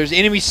my god, there's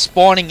enemies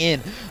spawning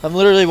in. I'm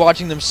literally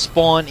watching them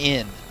spawn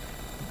in.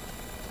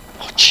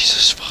 Oh,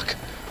 Jesus, fuck.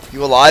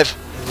 You alive?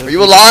 Are you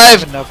There's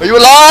alive? enough Are you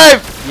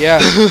alive? Yeah.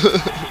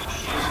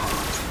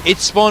 It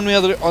spawned me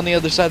on the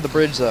other side of the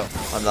bridge though.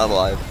 I'm not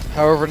alive.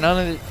 However,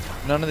 none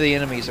of the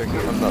enemies are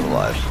here. I'm not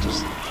alive.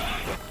 Just...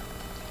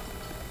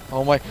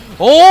 Oh my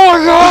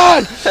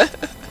god!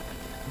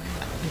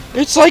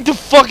 It's like the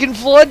fucking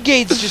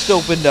floodgates just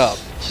opened up.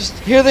 Just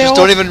Here they just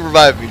all. don't even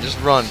revive me. Just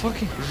run.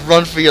 Fucking. Just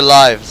run for your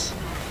lives.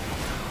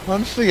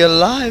 Run for your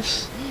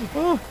lives.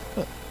 Oh,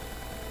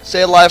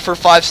 Stay alive for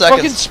 5 seconds.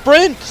 fucking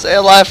sprint! Stay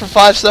alive for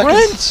 5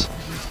 seconds. Sprint!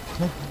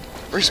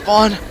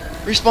 Respawn.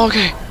 Respawn.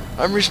 Okay.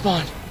 I'm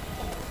respawn.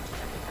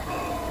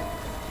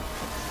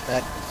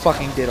 That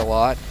fucking did a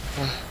lot.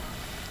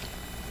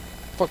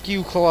 Fuck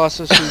you,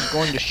 Colossus, who's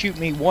going to shoot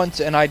me once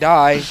and I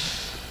die.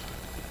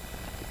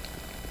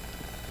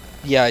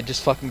 Yeah, I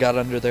just fucking got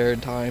under there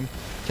in time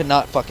to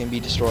not fucking be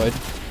destroyed.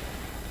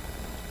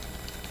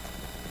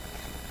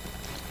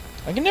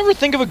 I can never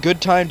think of a good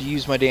time to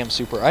use my damn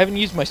super. I haven't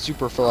used my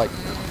super for like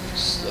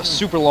a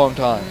super long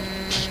time.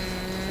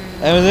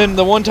 And then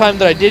the one time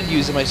that I did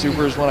use my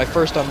super is when I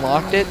first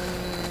unlocked it,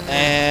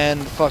 and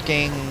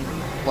fucking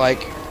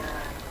like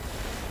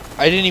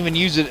I didn't even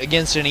use it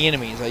against any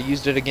enemies. I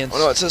used it against. Oh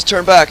no! It says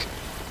turn back.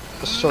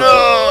 a circle.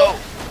 No!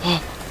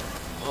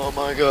 Oh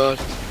my god!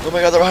 Oh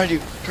my god! They're behind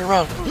you. Turn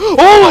around.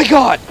 Oh my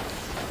god!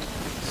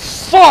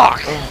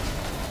 Fuck!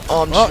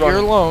 Oh, I'm just Oh, running. you're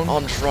alone. Oh,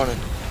 I'm just running.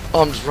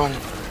 Oh, I'm just running.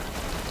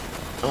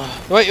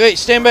 Wait,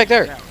 stand back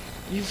there.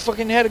 You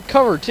fucking had a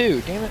cover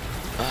too, damn it.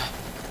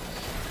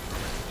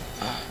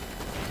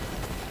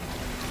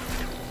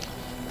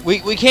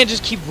 We can't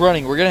just keep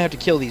running. We're gonna have to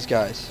kill these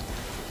guys.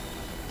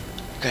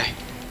 Okay.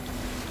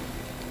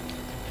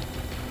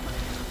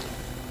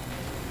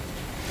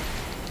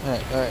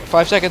 Alright.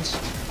 5 seconds.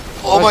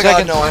 Oh 5 my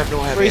seconds. god! No, I have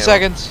no heavy 3 ammo.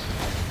 seconds.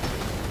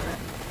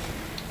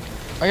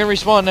 I can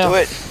respawn now. Do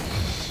it.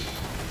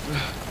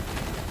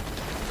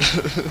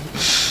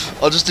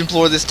 I'll just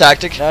implore this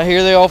tactic. Now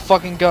here they all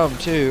fucking come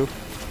too.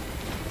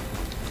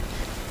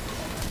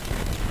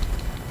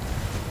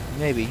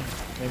 Maybe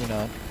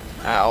not.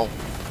 Ow.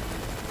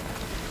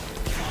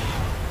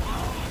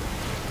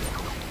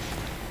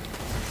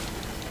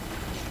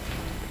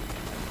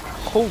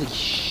 Holy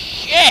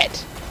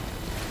shit!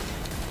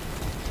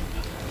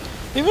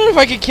 Even if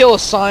I could kill a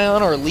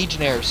Scion or a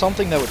Legionnaire,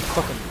 something that would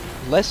fucking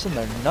lessen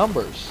their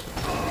numbers.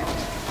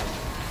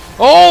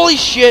 Holy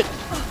shit!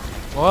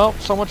 Well,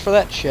 so much for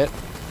that shit.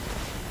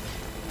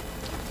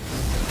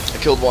 I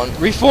killed one.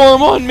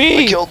 Reform on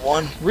me! I killed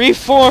one.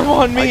 Reform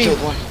on me! I killed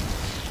one.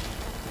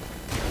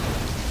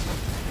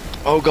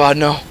 Oh god,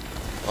 no.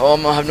 Oh,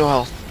 I have no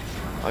health.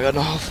 I got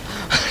no health.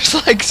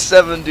 There's like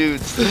 7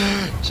 dudes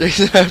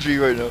chasing after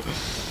you right now.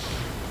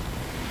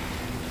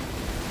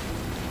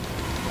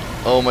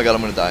 Oh my god,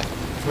 I'm gonna die.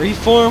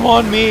 Reform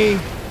on me.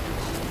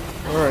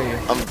 Where are you?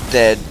 I'm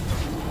dead.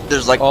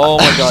 There's like, Oh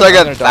my god, there's like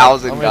I'm gonna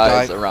 1,000 die. I'm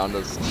guys gonna die. around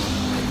us.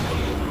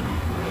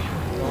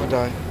 I'm gonna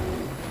die.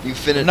 You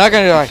finna. I'm not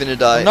gonna die. You finna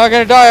die. I'm not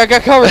gonna die. I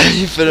got covered.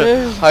 You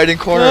finna hide in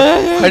corner.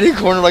 Hide in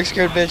corner like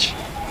scared bitch.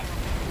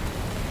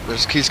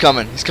 He's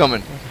coming. He's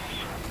coming.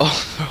 Oh,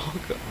 oh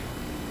god.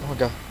 Oh my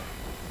god.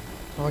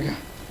 Oh my god.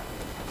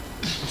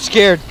 I'm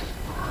scared.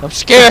 I'm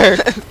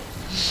scared.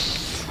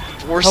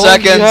 4 How long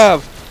do seconds. you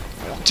have?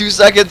 2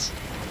 seconds.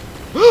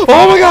 Oh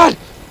my god.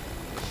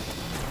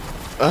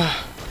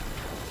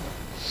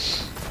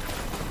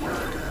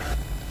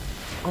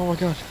 Oh my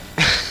god.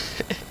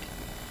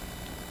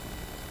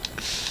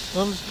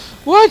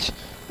 What?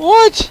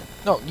 What?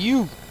 No,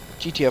 you.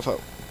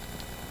 GTFO.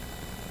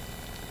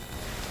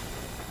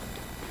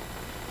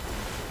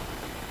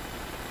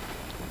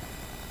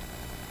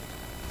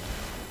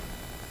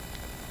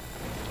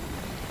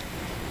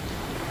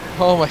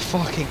 Oh my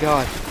fucking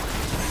god.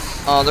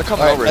 Oh, they're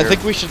coming Alright, over I here.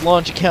 think we should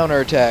launch a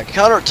counterattack.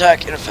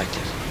 Counterattack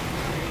ineffective.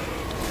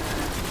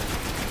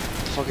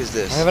 What the fuck is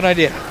this? I have an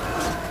idea.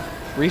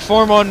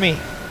 Reform on me.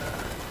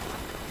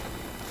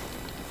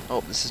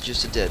 Oh, this is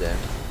just a dead end.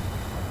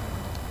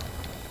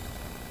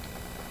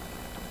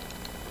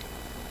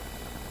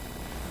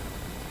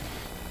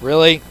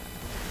 Really?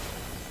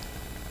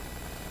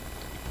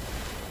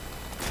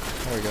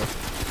 There we go.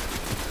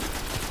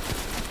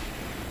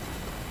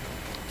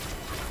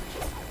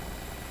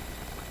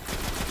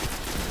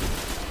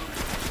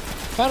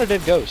 Found a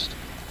dead ghost.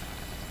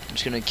 I'm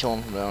just gonna kill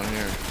him from down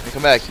here. Hey,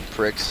 come back, you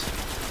pricks.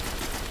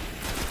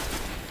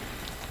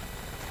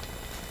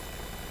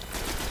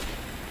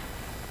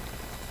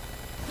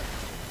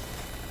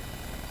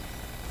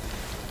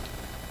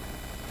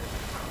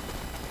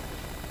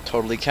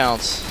 Totally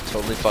counts.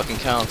 Totally fucking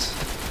counts.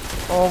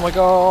 Oh my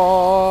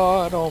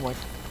god. Oh my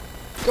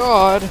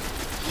god.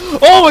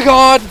 Oh my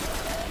god.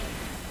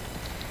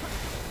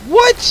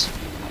 What?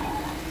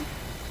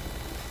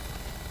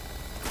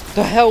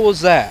 The hell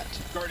was that?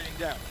 Guardian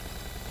down.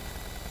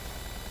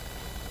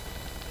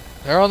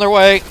 They're on their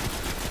way.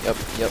 Yep,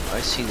 I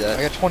see I that.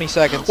 got 20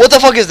 seconds. What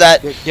the fuck is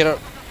that? Get up.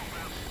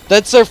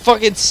 That's their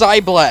fucking Psy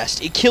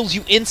Blast. It kills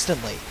you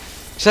instantly.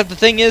 Except the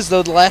thing is,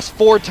 though, the last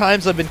 4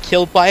 times I've been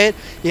killed by it,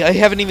 yeah, I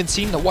haven't even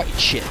seen the white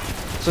shit.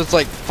 So it's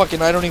like, fucking,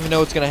 I don't even know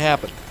what's gonna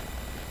happen.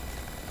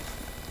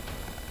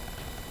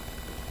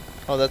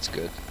 Oh, that's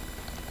good.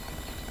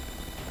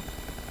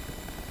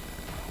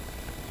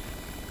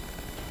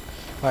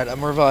 Alright,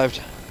 I'm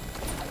revived.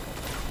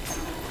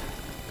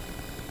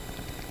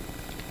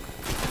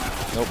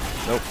 Nope.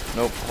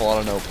 Whole lot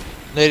of nope.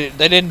 They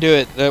didn't do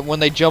it. When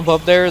they jump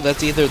up there,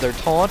 that's either their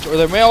taunt or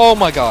their... Oh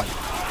my god.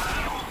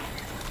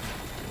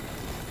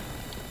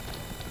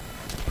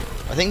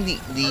 I think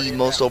the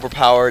most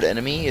overpowered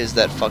enemy is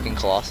that fucking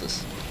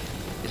Colossus.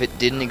 If it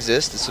didn't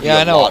exist, this would be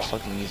a lot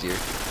fucking easier.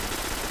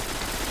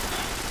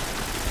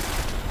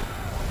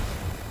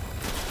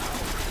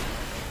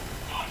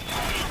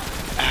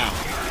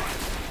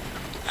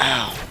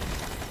 Ow.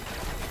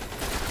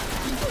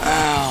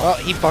 Well,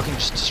 he fucking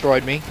just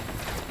destroyed me.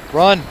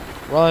 Run.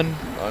 Run.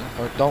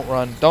 Or don't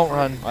run. Don't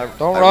run. I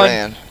Don't run.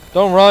 ran.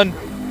 Don't run.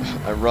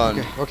 I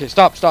run. Okay,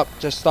 stop.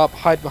 Just stop.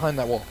 Hide behind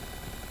that wall.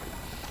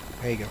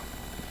 There you go.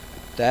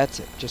 That's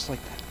it. Just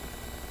like that.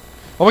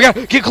 Oh my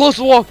god! Get close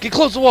to the wall! Get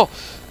close to the wall!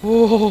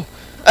 Whoa!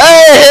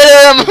 Hey, hit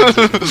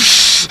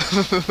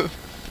him!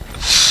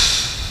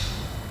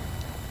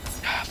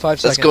 5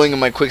 seconds. That's going in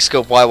my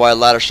quickscope YY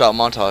ladder shot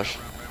montage.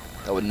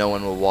 That would no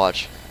one will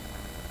watch.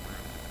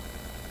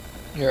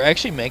 You're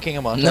actually making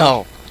a montage?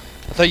 No.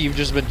 I thought you've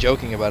just been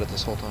joking about it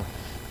this whole time.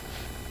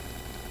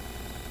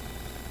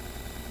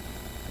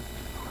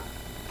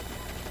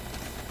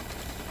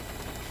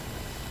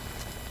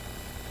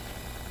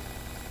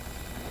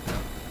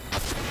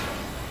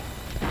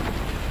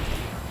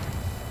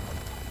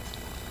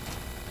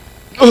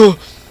 Ugh.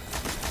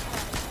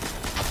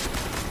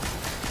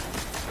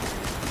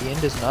 The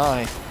end is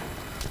nigh.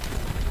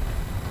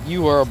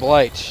 You are a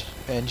blight,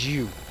 and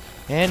you,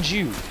 and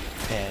you,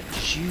 and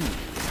you.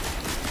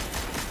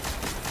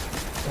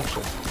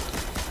 Actually.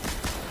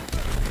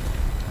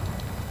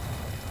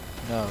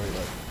 No,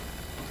 reload.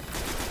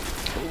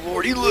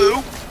 Lordy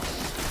Lou.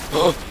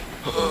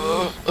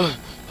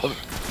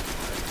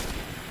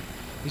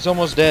 He's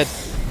almost dead.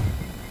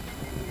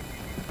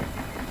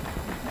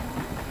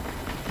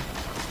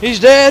 He's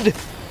dead!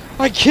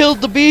 I killed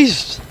the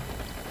beast!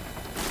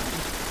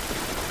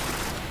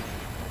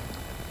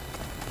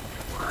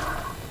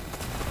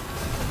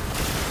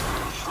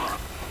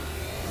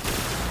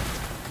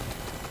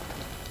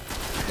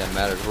 That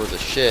matter's worth of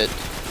shit.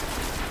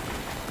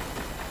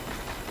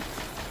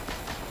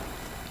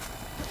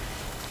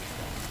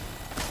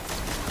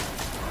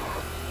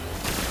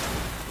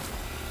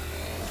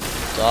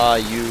 Die,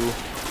 you.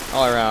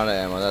 Oh, I ran out of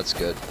ammo. That's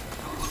good.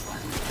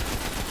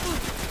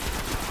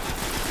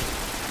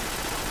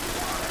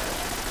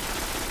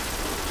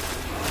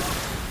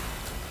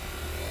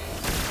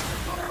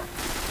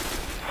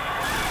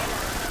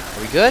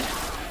 good?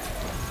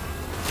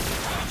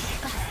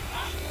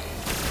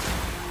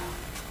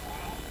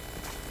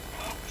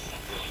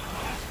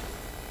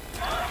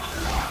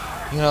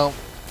 You know,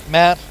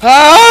 Matt.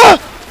 Ah!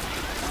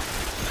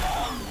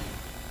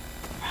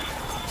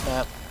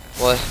 Matt,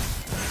 What?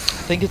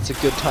 I think it's a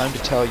good time to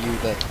tell you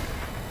that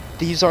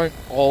these aren't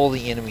all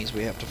the enemies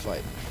we have to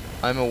fight.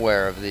 I'm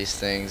aware of these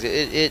things.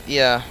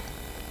 Yeah.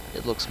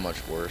 It looks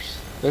much worse.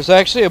 There's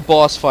actually a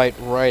boss fight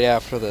right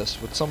after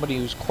this with somebody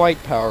who's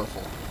quite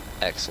powerful.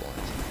 Excellent.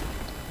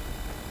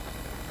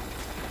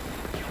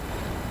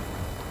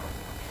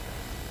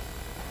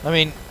 I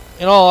mean,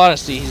 in all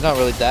honesty, he's not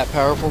really that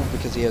powerful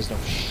because he has no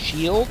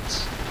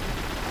shields.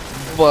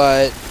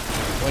 But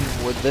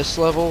when with this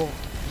level,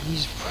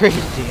 he's pretty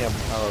damn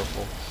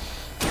powerful.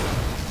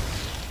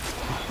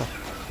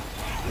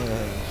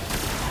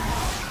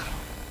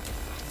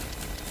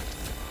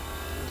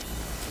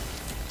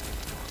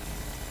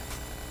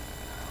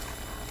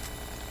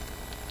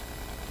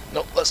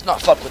 Nope, let's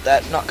not fuck with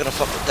that. Not gonna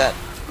fuck with that.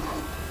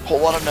 Whole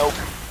lot of nope.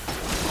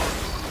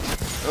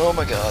 Oh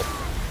my god.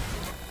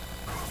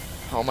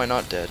 How am I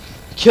not dead?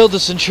 Killed the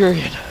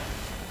Centurion.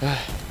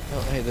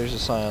 Oh, hey, there's a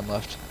Scion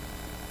left.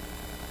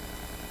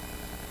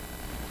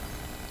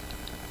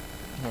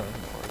 No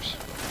worries.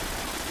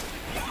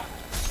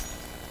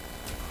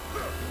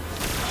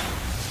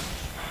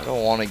 I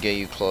don't want to get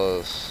you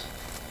close.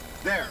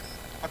 There,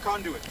 a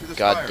conduit to the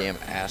Goddamn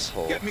spire.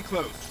 asshole. Get me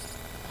close.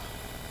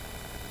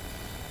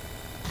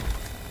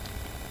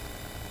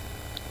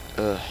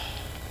 Ugh.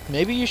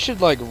 Maybe you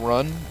should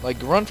run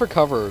for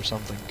cover or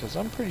something, because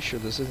I'm pretty sure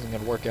this isn't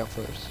gonna work out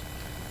for us.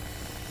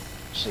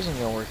 This isn't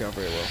gonna work out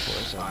very well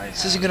for us.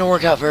 This isn't gonna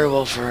work out very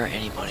well for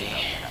anybody.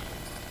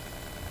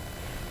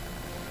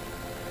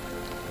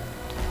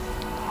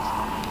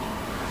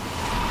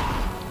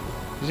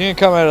 He's gonna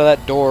come out of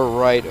that door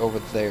right over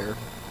there.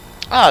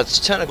 Ah, it's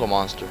a tentacle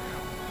monster.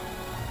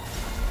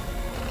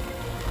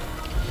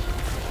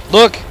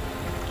 Look!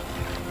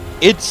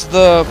 It's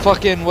the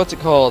fucking, what's it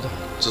called?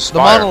 It's a The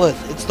spire.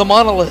 monolith. It's the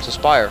monolith. It's a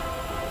spire.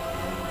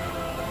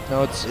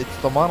 No, it's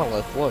the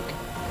monolith. Look.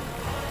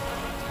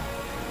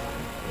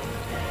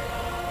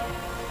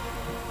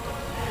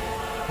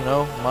 You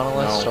know,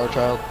 monolith, No. Star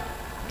Child.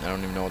 I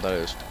don't even know what that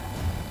is.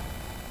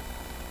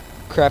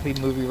 Crappy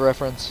movie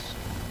reference.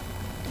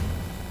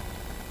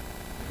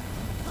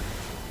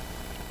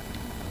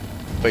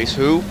 Face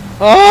who?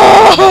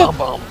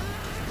 Ah!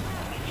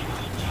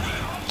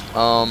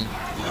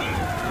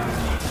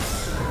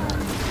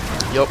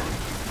 Yup.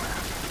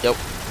 Yup.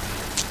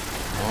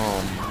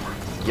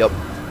 Yup.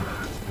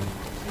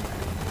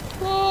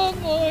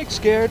 Run like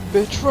scared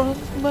bitch, run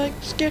like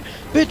scared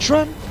bitch,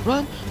 run,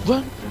 run,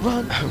 run,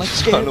 run like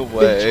scared Run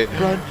away. bitch,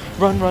 run,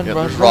 run, run, Yeah,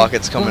 run. there's run,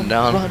 rockets coming run,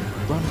 down. Run,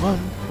 run, run,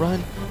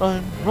 run,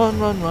 run, run,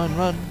 run, run,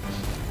 run.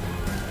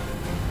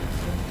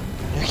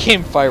 I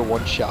can't fire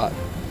one shot.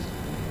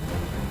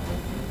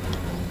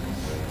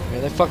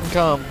 Here they fucking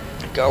come.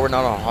 God, we're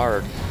not on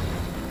hard.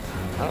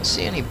 I don't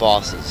see any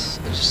bosses.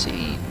 I just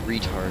see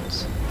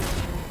retards.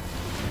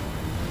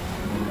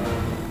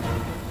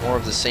 More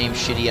of the same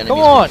shitty enemies. Come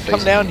we've on, been come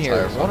facing down the here.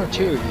 entire One or fucking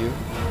two game. of you.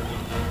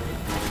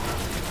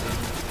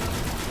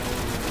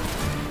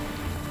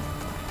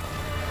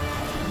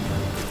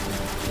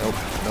 Nope,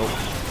 nope.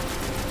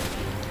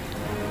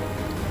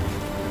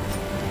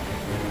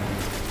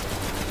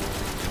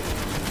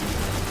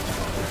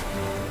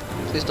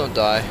 Please don't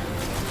die.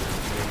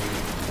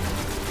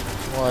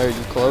 Why are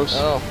you close?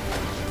 Oh.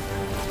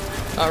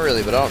 Not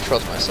really, but I don't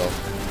trust myself.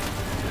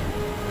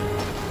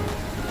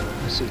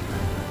 Let's see.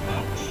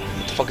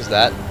 What the fuck is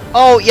that?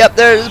 Oh, yep,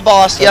 there's the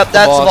boss. Yep, the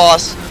that's the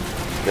boss.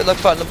 Good luck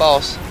fighting the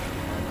boss.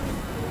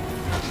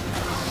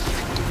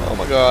 Oh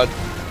my god.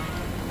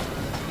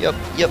 Yep,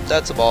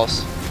 that's a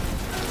boss.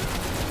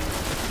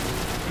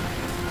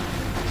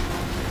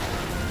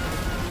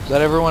 Is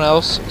that everyone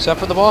else except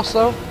for the boss,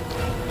 though?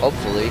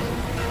 Hopefully.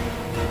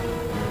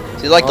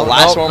 See, like the Oh,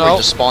 last no, one where no. it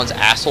just spawns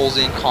assholes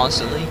in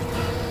constantly?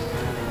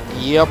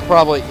 Yep,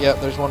 probably. Yep,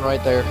 there's one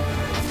right there.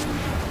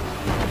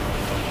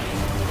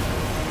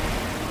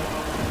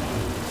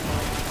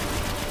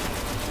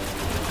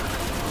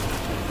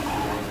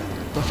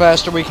 The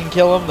faster we can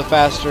kill him, the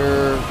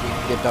faster we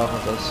can get done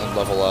with this. And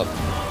level up.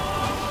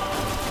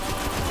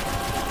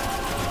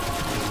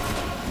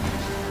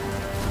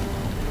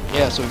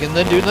 Yeah, so we can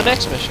then do the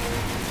next mission.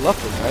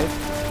 Lovely, right?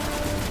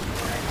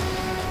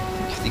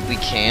 You think we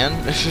can?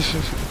 We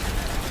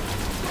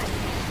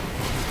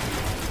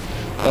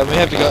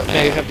have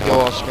to go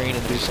off screen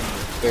and do some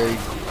very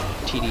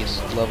tedious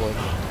leveling.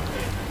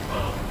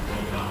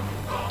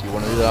 Do you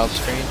want to do that off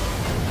screen?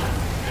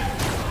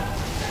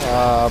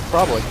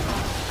 Probably.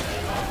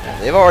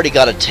 They've already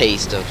got a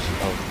taste of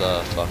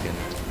the fucking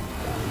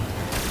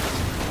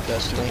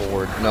Destiny.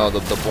 board. No, the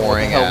What the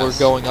boring hell ass. we're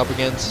going up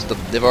against.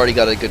 They've already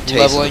got a good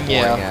taste Leveling, of the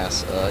boring yeah.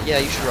 ass. Yeah,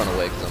 you should run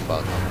away because I'm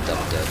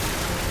dead.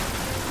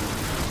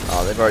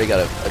 They've already got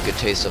a good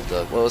taste of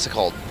the, what was it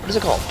called? What is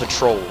it called?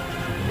 Patrol.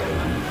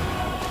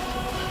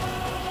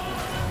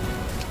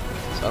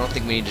 So I don't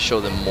think we need to show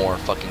them more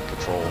fucking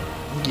patrol.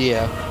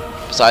 Yeah.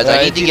 Besides, I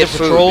need it's to either get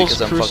food Patrols,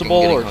 because I'm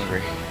Crucible, fucking or getting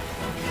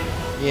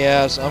hungry.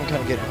 yeah, so I'm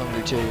kind of getting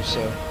hungry too.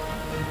 So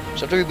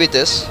So after we beat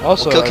this,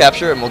 Also, we'll kill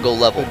capture and we'll go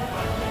level.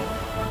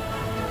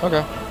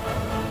 okay.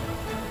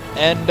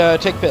 And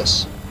take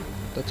piss.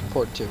 That's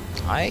important too.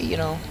 I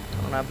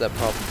don't have that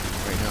problem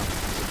right now.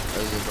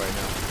 As of right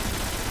now.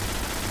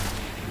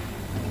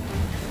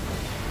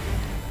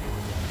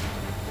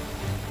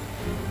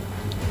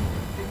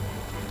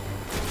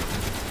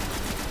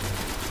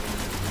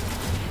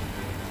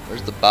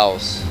 Where's the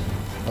bouse?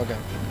 Okay.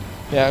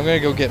 Yeah, I'm gonna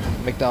go get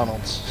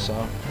McDonald's. So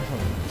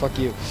fuck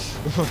you.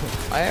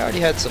 I already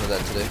had some of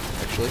that today,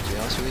 actually, to be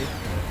honest with you.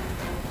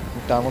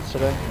 McDonald's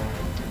today.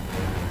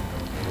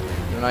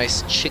 A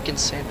nice chicken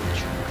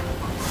sandwich.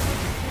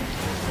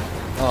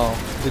 Oh,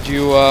 did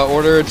you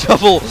order a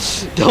double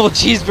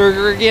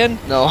cheeseburger again?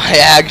 No, I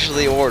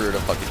actually ordered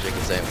a fucking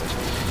chicken sandwich.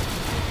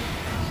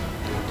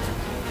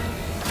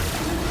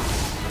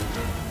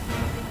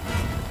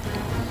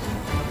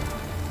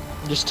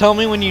 Just tell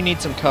me when you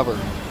need some cover.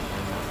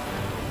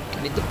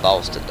 I need the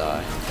boss to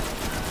die.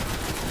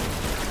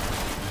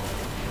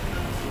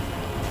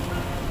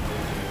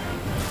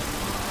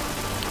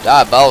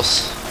 Die,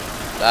 boss.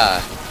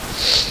 Die.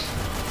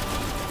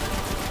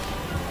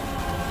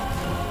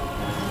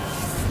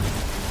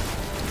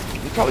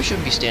 We probably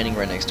shouldn't be standing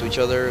right next to each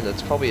other.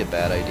 That's probably a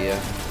bad idea.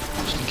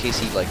 Just in case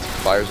he, like,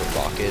 fires a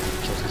rocket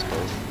and kills us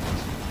both.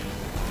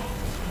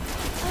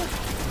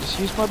 Just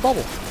use my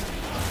bubble.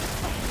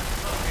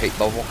 Hate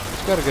bubble.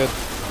 It's got a good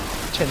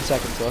 10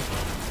 seconds left.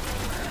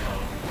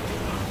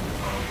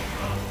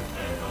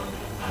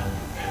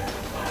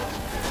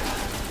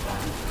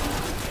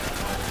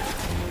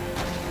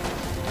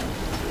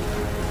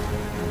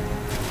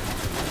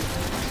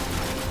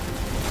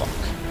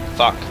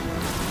 Fuck.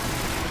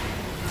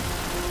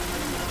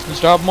 You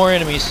still have more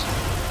enemies.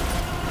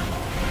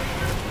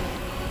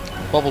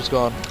 Bubble's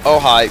gone. Oh,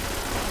 hi.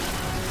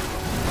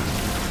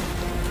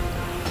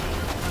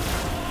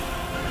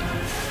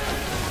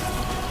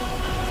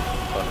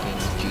 Fucking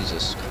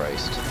Jesus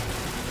Christ.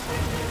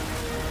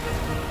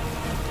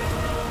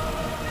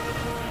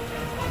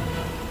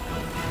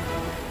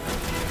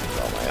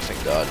 Oh my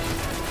effing god.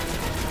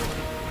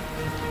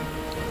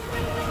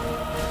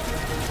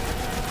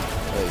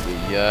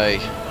 Ay, ay,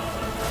 ay.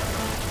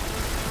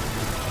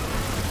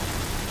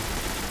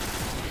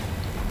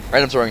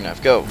 Random throwing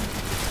knife, go.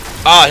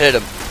 Ah, hit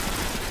him.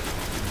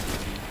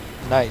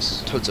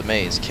 Nice. Toads a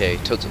maze, K.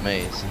 Toads a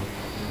maze.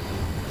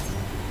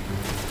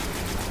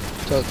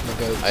 Toads my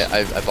goats.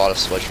 I bought a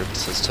sweatshirt that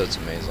says Toads a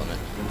maze on it.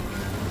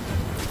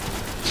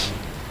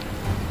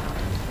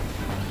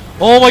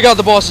 Oh my god,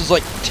 the boss is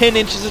like 10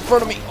 inches in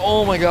front of me.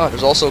 Oh my god.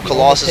 There's also You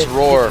Colossus almost hit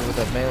Roar. me with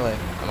that melee.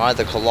 Am I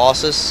the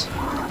Colossus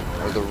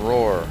or the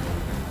Roar?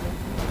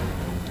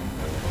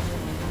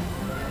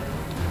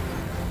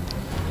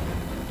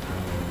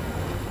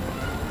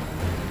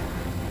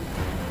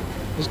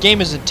 This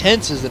game is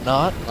intense, is it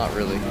not? Not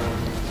really.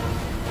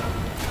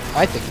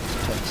 I think it's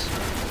intense.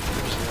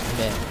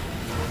 Man.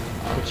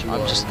 But you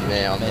I'm are just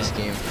meh on this meh.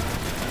 game.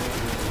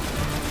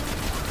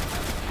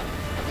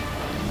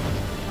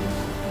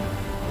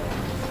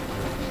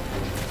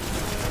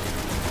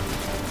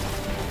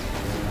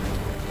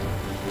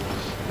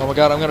 Oh my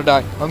god, I'm gonna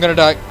die. I'm gonna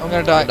die. I'm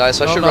gonna die. Gonna die,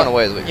 so I No, should I'm run not.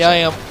 away is what you're Yeah, I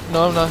saying. am.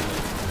 No, I'm not.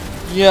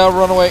 Yeah,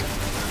 run away.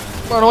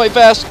 Run away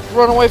fast.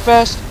 Run away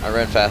fast. I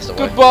ran fast away.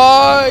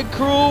 Goodbye,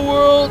 cruel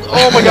world.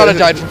 Oh my god, I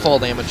died from fall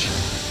damage.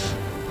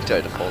 You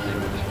died to fall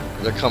damage.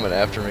 They're coming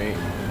after me.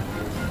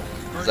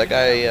 Is that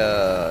guy,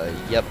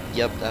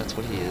 yep, that's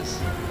what he is.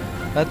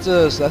 That's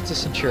a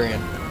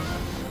centurion.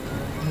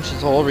 Which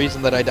is the whole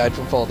reason that I died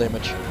from fall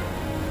damage.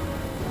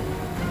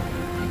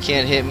 You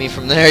can't hit me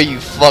from there, you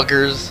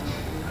fuckers.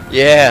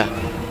 Yeah.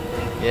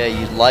 Yeah,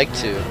 you'd like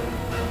to.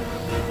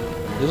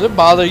 Does it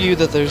bother you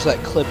that there's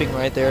that clipping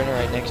right there and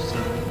right next to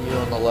you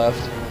on the left?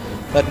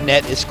 That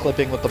net is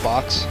clipping with the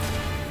box.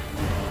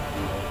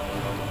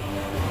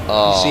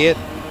 You see it?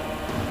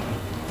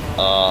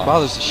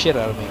 Bothers the shit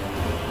out of me.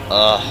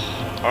 Oh,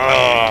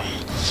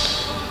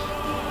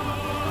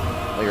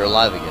 you're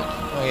alive again.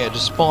 Oh yeah,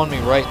 just spawned me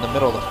right in the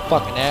middle of the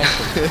fucking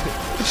action.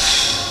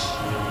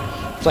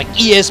 It's like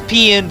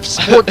ESPN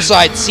sports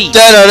side seat.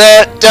 Da da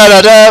da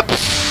da da da.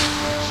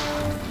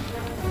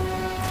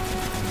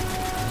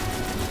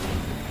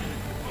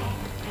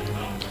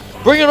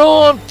 Bring it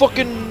on,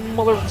 fucking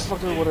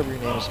motherfucker, whatever your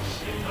name is.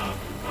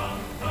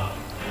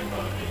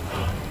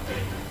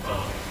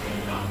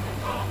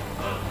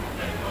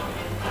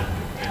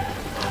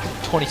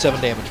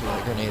 $27 damage with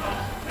that grenade.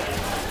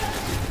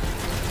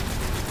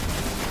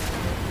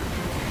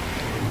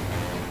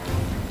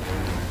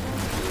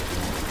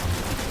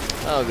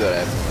 Oh, good, I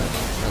have one.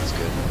 That's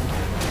good.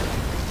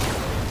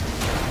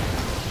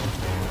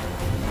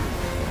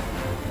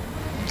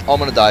 Oh, I'm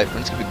gonna die.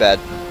 It's gonna be bad.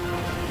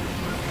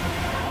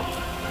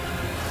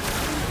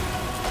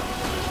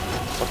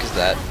 What the fuck is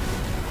that?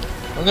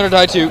 I'm gonna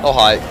die too. Oh,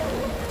 hi.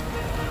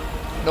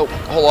 Nope. A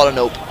whole lot of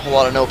nope. Whole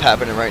lot of nope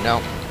happening right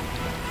now.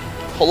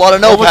 Whole lot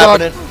of nope my God.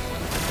 happening.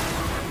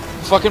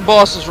 The fucking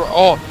boss is.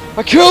 Oh,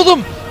 I killed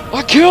him!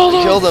 I killed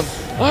him! Killed him.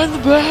 I'm the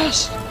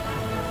best.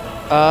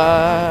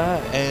 I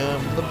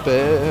am the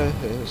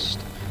best,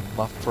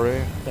 my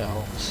friend.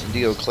 No.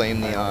 Dio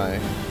claim the eye.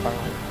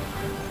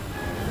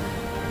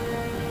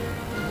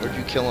 Where'd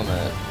you kill him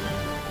at?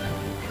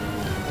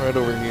 Right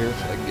over here.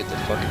 So I can get the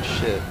fucking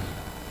shit.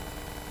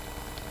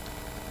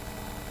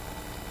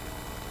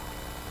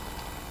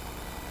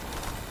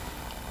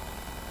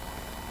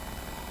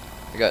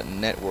 I got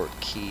network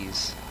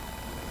keys.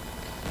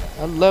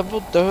 I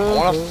leveled up. I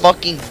want a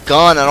fucking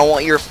gun. I don't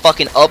want your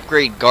fucking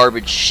upgrade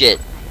garbage shit.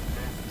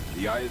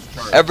 The eye is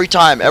charged. Every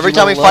time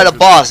we fight a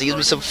boss, he gives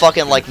me some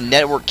fucking like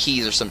network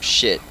keys or some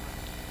shit.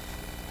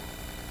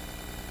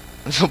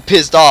 I'm so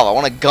pissed off. I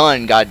want a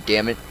gun, god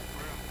damn it.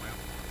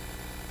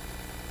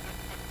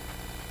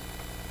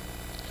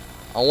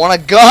 I want a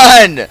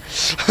gun.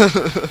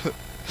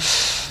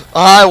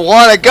 I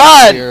want a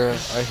gun.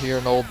 I hear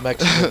an old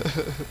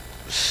Mexican.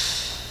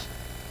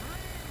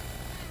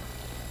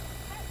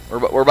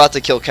 We're about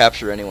to kill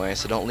capture anyway,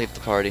 so don't leave the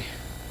party.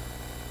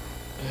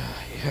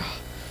 Yeah.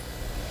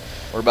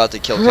 We're about to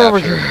kill Oh my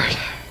capture. God.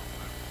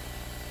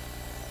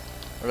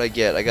 What did I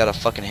get? I got a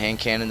fucking hand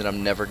cannon that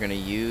I'm never gonna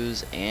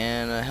use,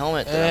 and a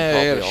helmet that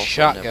Hey, I I'm got probably a also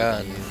shotgun.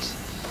 never gonna use.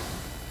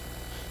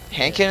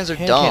 Hand cannons are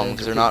Hand dumb cannons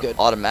because are they're not pretty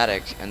good.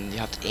 automatic, and you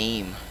have to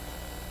aim.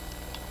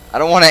 I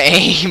don't want to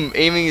aim.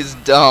 Aiming is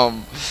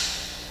dumb.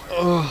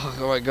 Oh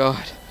my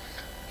God.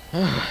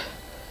 Oh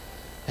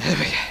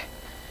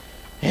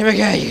my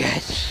God, you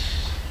guys.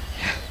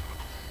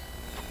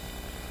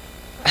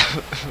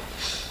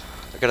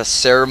 I got a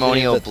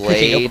ceremonial Picking up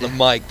blade. the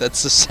mic.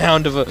 That's the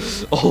sound of an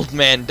old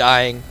man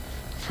dying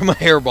from a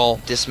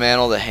hairball.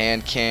 Dismantle the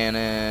hand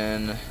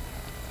cannon.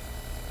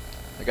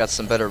 I got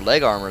some better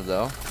leg armor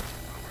though.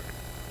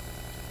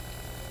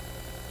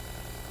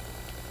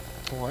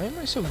 Why am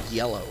I so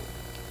yellow?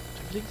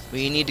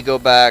 We need to go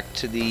back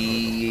to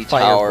the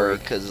Fire tower break.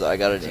 because I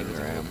got an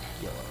engram.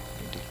 Yellow.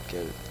 Need to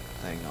get it.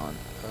 Hang on.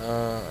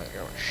 I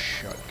got a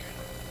shotgun.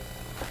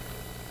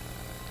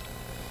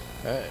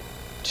 Alright.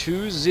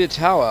 To the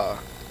tower.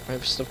 I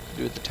have stuff to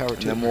do with the tower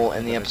And too. then we'll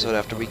end the that I episode didn't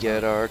after we know get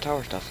about. our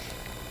tower stuff.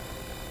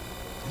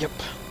 Yep.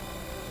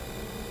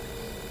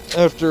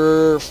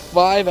 After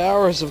 5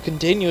 hours of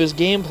continuous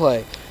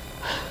gameplay.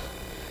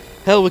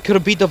 Hell, we could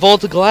have beat the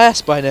Vault of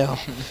Glass by now.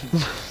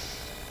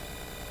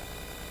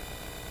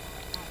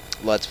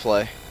 Let's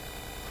play.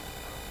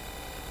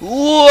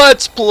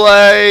 Let's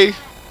play!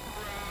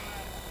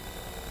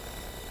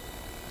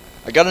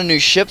 I got a new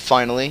ship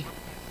finally.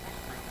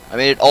 I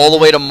made it all the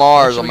way to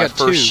Mars Actually, on we my got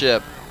first 2.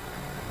 ship.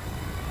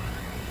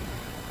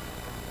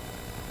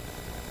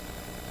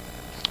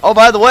 Oh,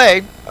 by the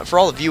way, for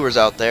all the viewers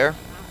out there,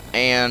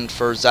 and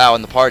for Zhao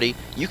and the party,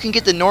 you can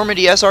get the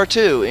Normandy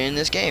SR2 in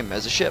this game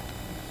as a ship.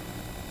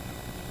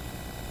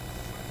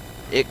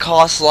 It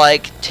costs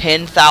like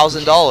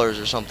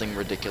 $10,000 or something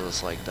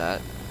ridiculous like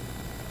that.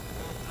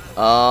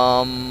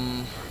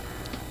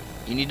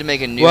 You need to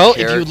make a new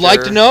character. If you'd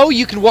like to know,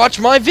 you can watch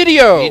my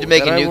video. You need to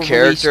make that a I new will release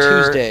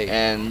character, Tuesday.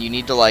 and you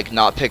need to like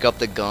not pick up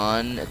the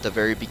gun at the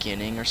very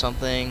beginning or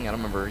something. I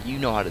don't remember. You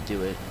know how to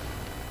do it.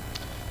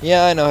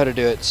 Yeah, I know how to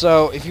do it.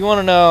 So, if you want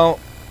to know,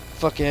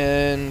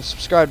 fucking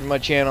subscribe to my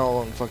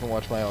channel and fucking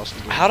watch my awesome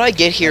videos. How'd I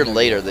get here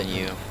later than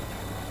you?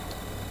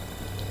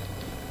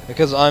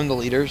 Because I'm the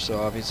leader,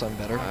 so obviously I'm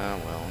better.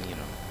 Well, you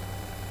know.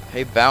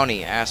 Hey,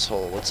 bounty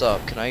asshole, what's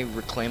up? Can I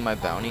reclaim my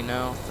bounty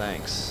now?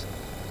 Thanks.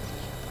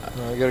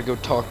 I gotta go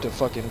talk to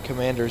fucking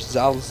Commander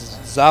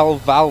Zalvalvo.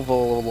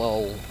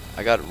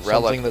 I got Something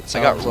relic. that I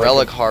sounds got like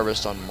relic a-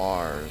 harvest on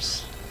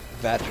Mars.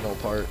 Vaginal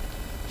part.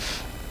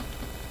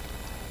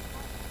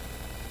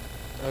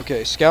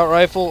 Okay, scout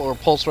rifle or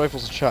pulse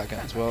rifles and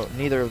shotguns. Well,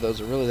 neither of those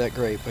are really that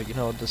great, but you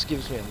know, this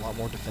gives me a lot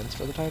more defense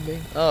for the time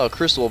being. Oh, a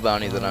crystal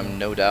bounty that I'm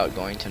no doubt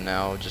going to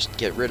now just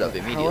get rid of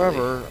immediately.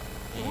 However,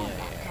 yeah.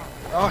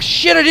 Oh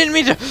shit! I didn't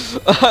mean to.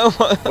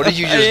 What did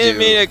you just I didn't do?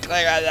 mean to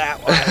click on that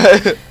one.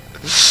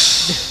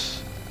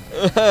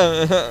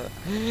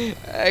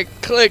 I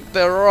clicked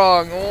the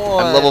wrong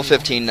one. I'm level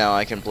 15 now.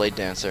 I can blade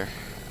dancer.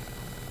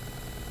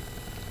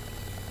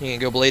 You can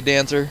go blade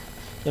dancer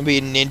and be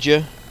a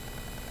ninja.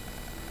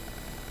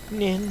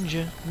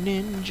 Ninja,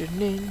 ninja,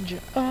 ninja.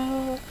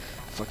 Oh,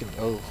 fucking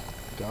oh,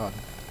 god.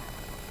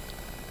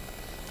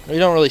 You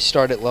don't really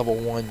start at level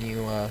 1.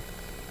 You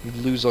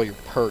lose all your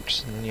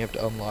perks, and then you have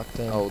to unlock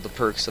them. Oh, the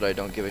perks that I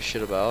don't give a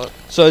shit about.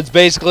 So it's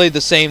basically the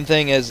same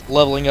thing as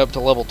leveling up to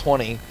level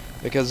 20,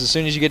 because as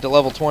soon as you get to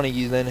level 20,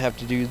 you then have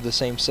to do the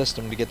same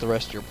system to get the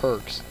rest of your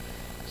perks.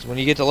 So when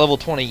you get to level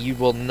 20, you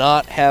will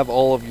not have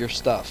all of your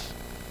stuff.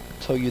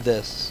 I'll tell you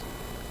this.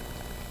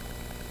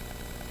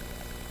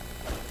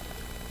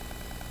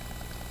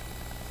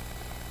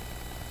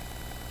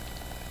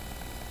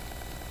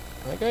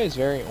 That guy is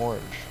very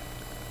orange.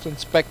 Let's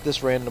inspect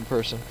this random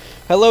person.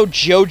 Hello,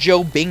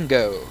 Jojo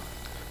Bingo.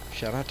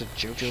 Shout out to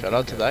Jojo Bingo. Shout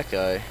out to that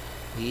guy.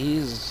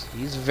 He's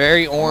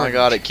very orange. Oh my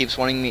god, it keeps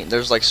wanting me.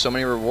 There's like so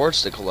many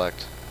rewards to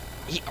collect.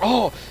 He's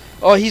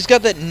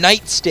got that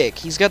nightstick.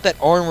 He's got that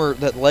armor,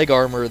 that leg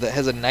armor that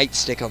has a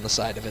nightstick on the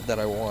side of it that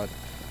I want.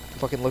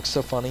 Fucking looks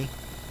so funny.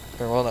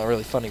 Or, well, not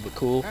really funny, but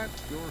cool. At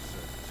your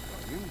service,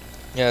 Guardian.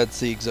 Yeah, it's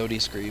the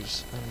Exodia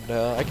Screeves. And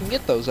I can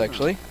get those,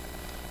 actually.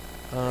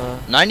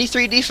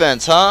 93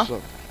 defense, huh?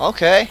 So-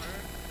 Okay.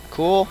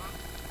 Cool.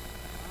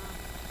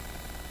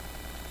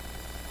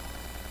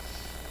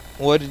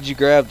 What did you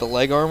grab, the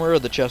leg armor or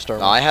the chest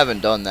armor? No, I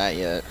haven't done that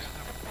yet.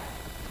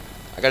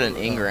 I got an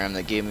engram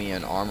that gave me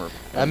an armor.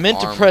 I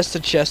meant to press the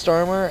chest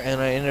armor,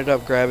 and I ended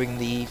up grabbing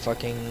the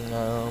fucking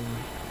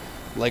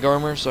leg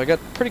armor. So I got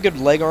pretty good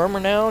leg armor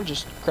now,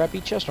 just crappy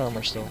chest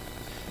armor still.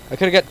 I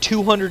could have got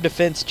 200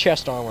 defense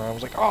chest armor. I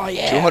was like, oh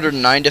yeah.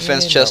 209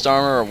 defense Yeah, chest no.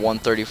 armor or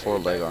 134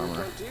 leg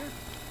armor.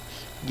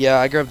 Yeah,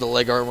 I grabbed the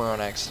leg armor on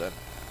accident.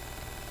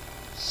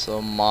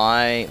 So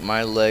my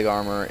leg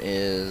armor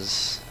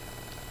is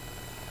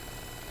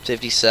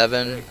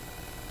 57.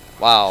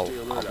 Wow.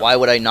 Why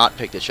would I not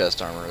pick the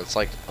chest armor? It's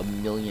like a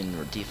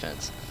million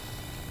defense.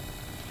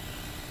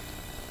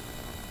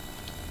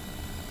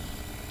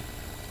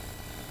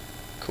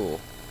 Cool.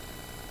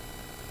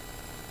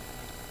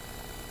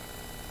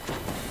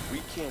 We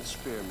can't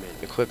spare many.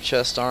 Equip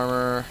chest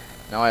armor.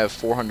 Now I have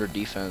 400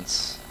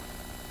 defense.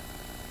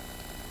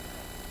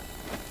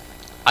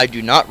 I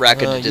do not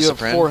rack into You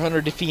discipline. have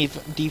 400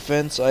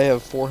 defense. I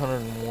have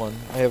 401.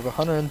 I have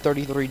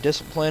 133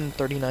 discipline,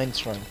 39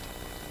 strength.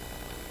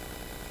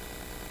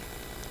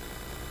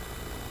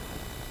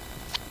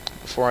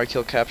 Before I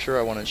kill capture,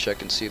 I want to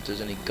check and see if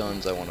there's any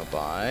guns I want to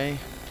buy.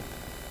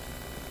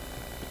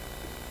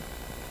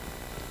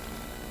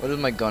 What is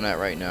my gun at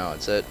right now?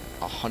 It's at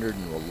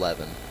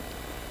 111.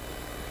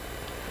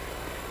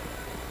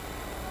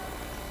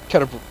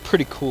 Kind of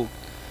pretty cool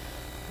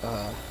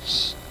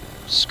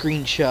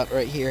screenshot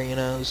right here, you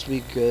know. This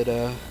would be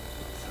good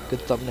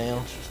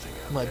thumbnail.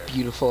 My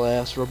beautiful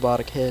ass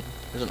robotic head.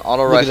 There's an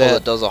auto Look at rifle that.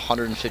 that does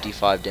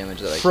 155 damage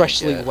that I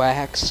Freshly can't get.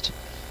 waxed.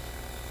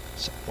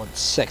 One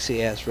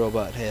sexy ass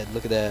robot head.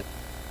 Look at that.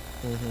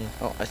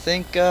 Oh, I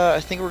think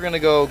we're gonna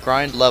go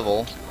grind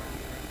level.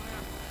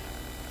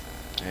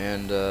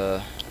 And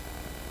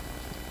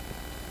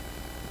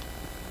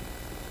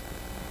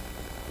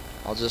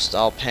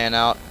I'll pan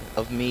out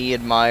of me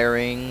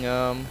admiring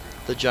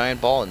the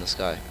giant ball in the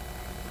sky.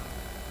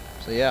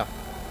 So yeah.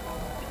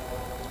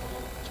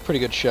 It's a pretty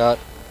good shot.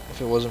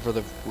 If it wasn't for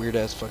the weird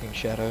ass fucking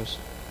shadows.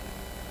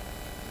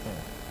 Yeah,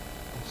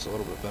 it's a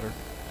little bit better.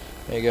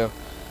 There you go.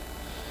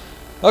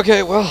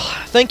 Okay, well,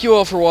 thank you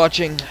all for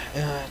watching.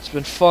 It's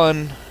been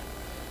fun.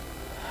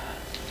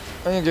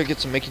 I'm gonna go get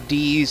some Mickey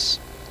D's.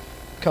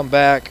 Come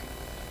back.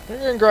 We're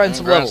gonna grind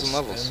some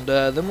levels. And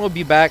then we'll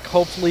be back,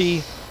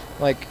 hopefully,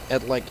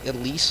 at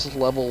least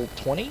level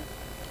 20.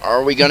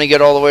 Are we gonna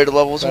get all the way to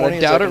level 20?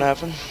 Is that doubt gonna it.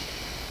 happen?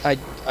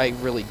 I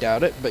really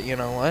doubt it, but you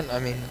know what? I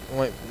mean,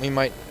 we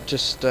might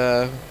just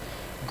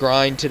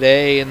grind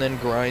today and then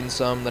grind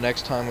some the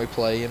next time we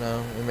play. You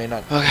know, we may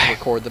not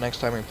record the next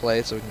time we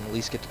play, so we can at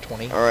least get to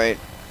 20. All right.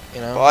 You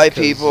know, Bye, 'cause,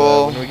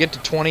 people. when we get to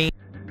 20.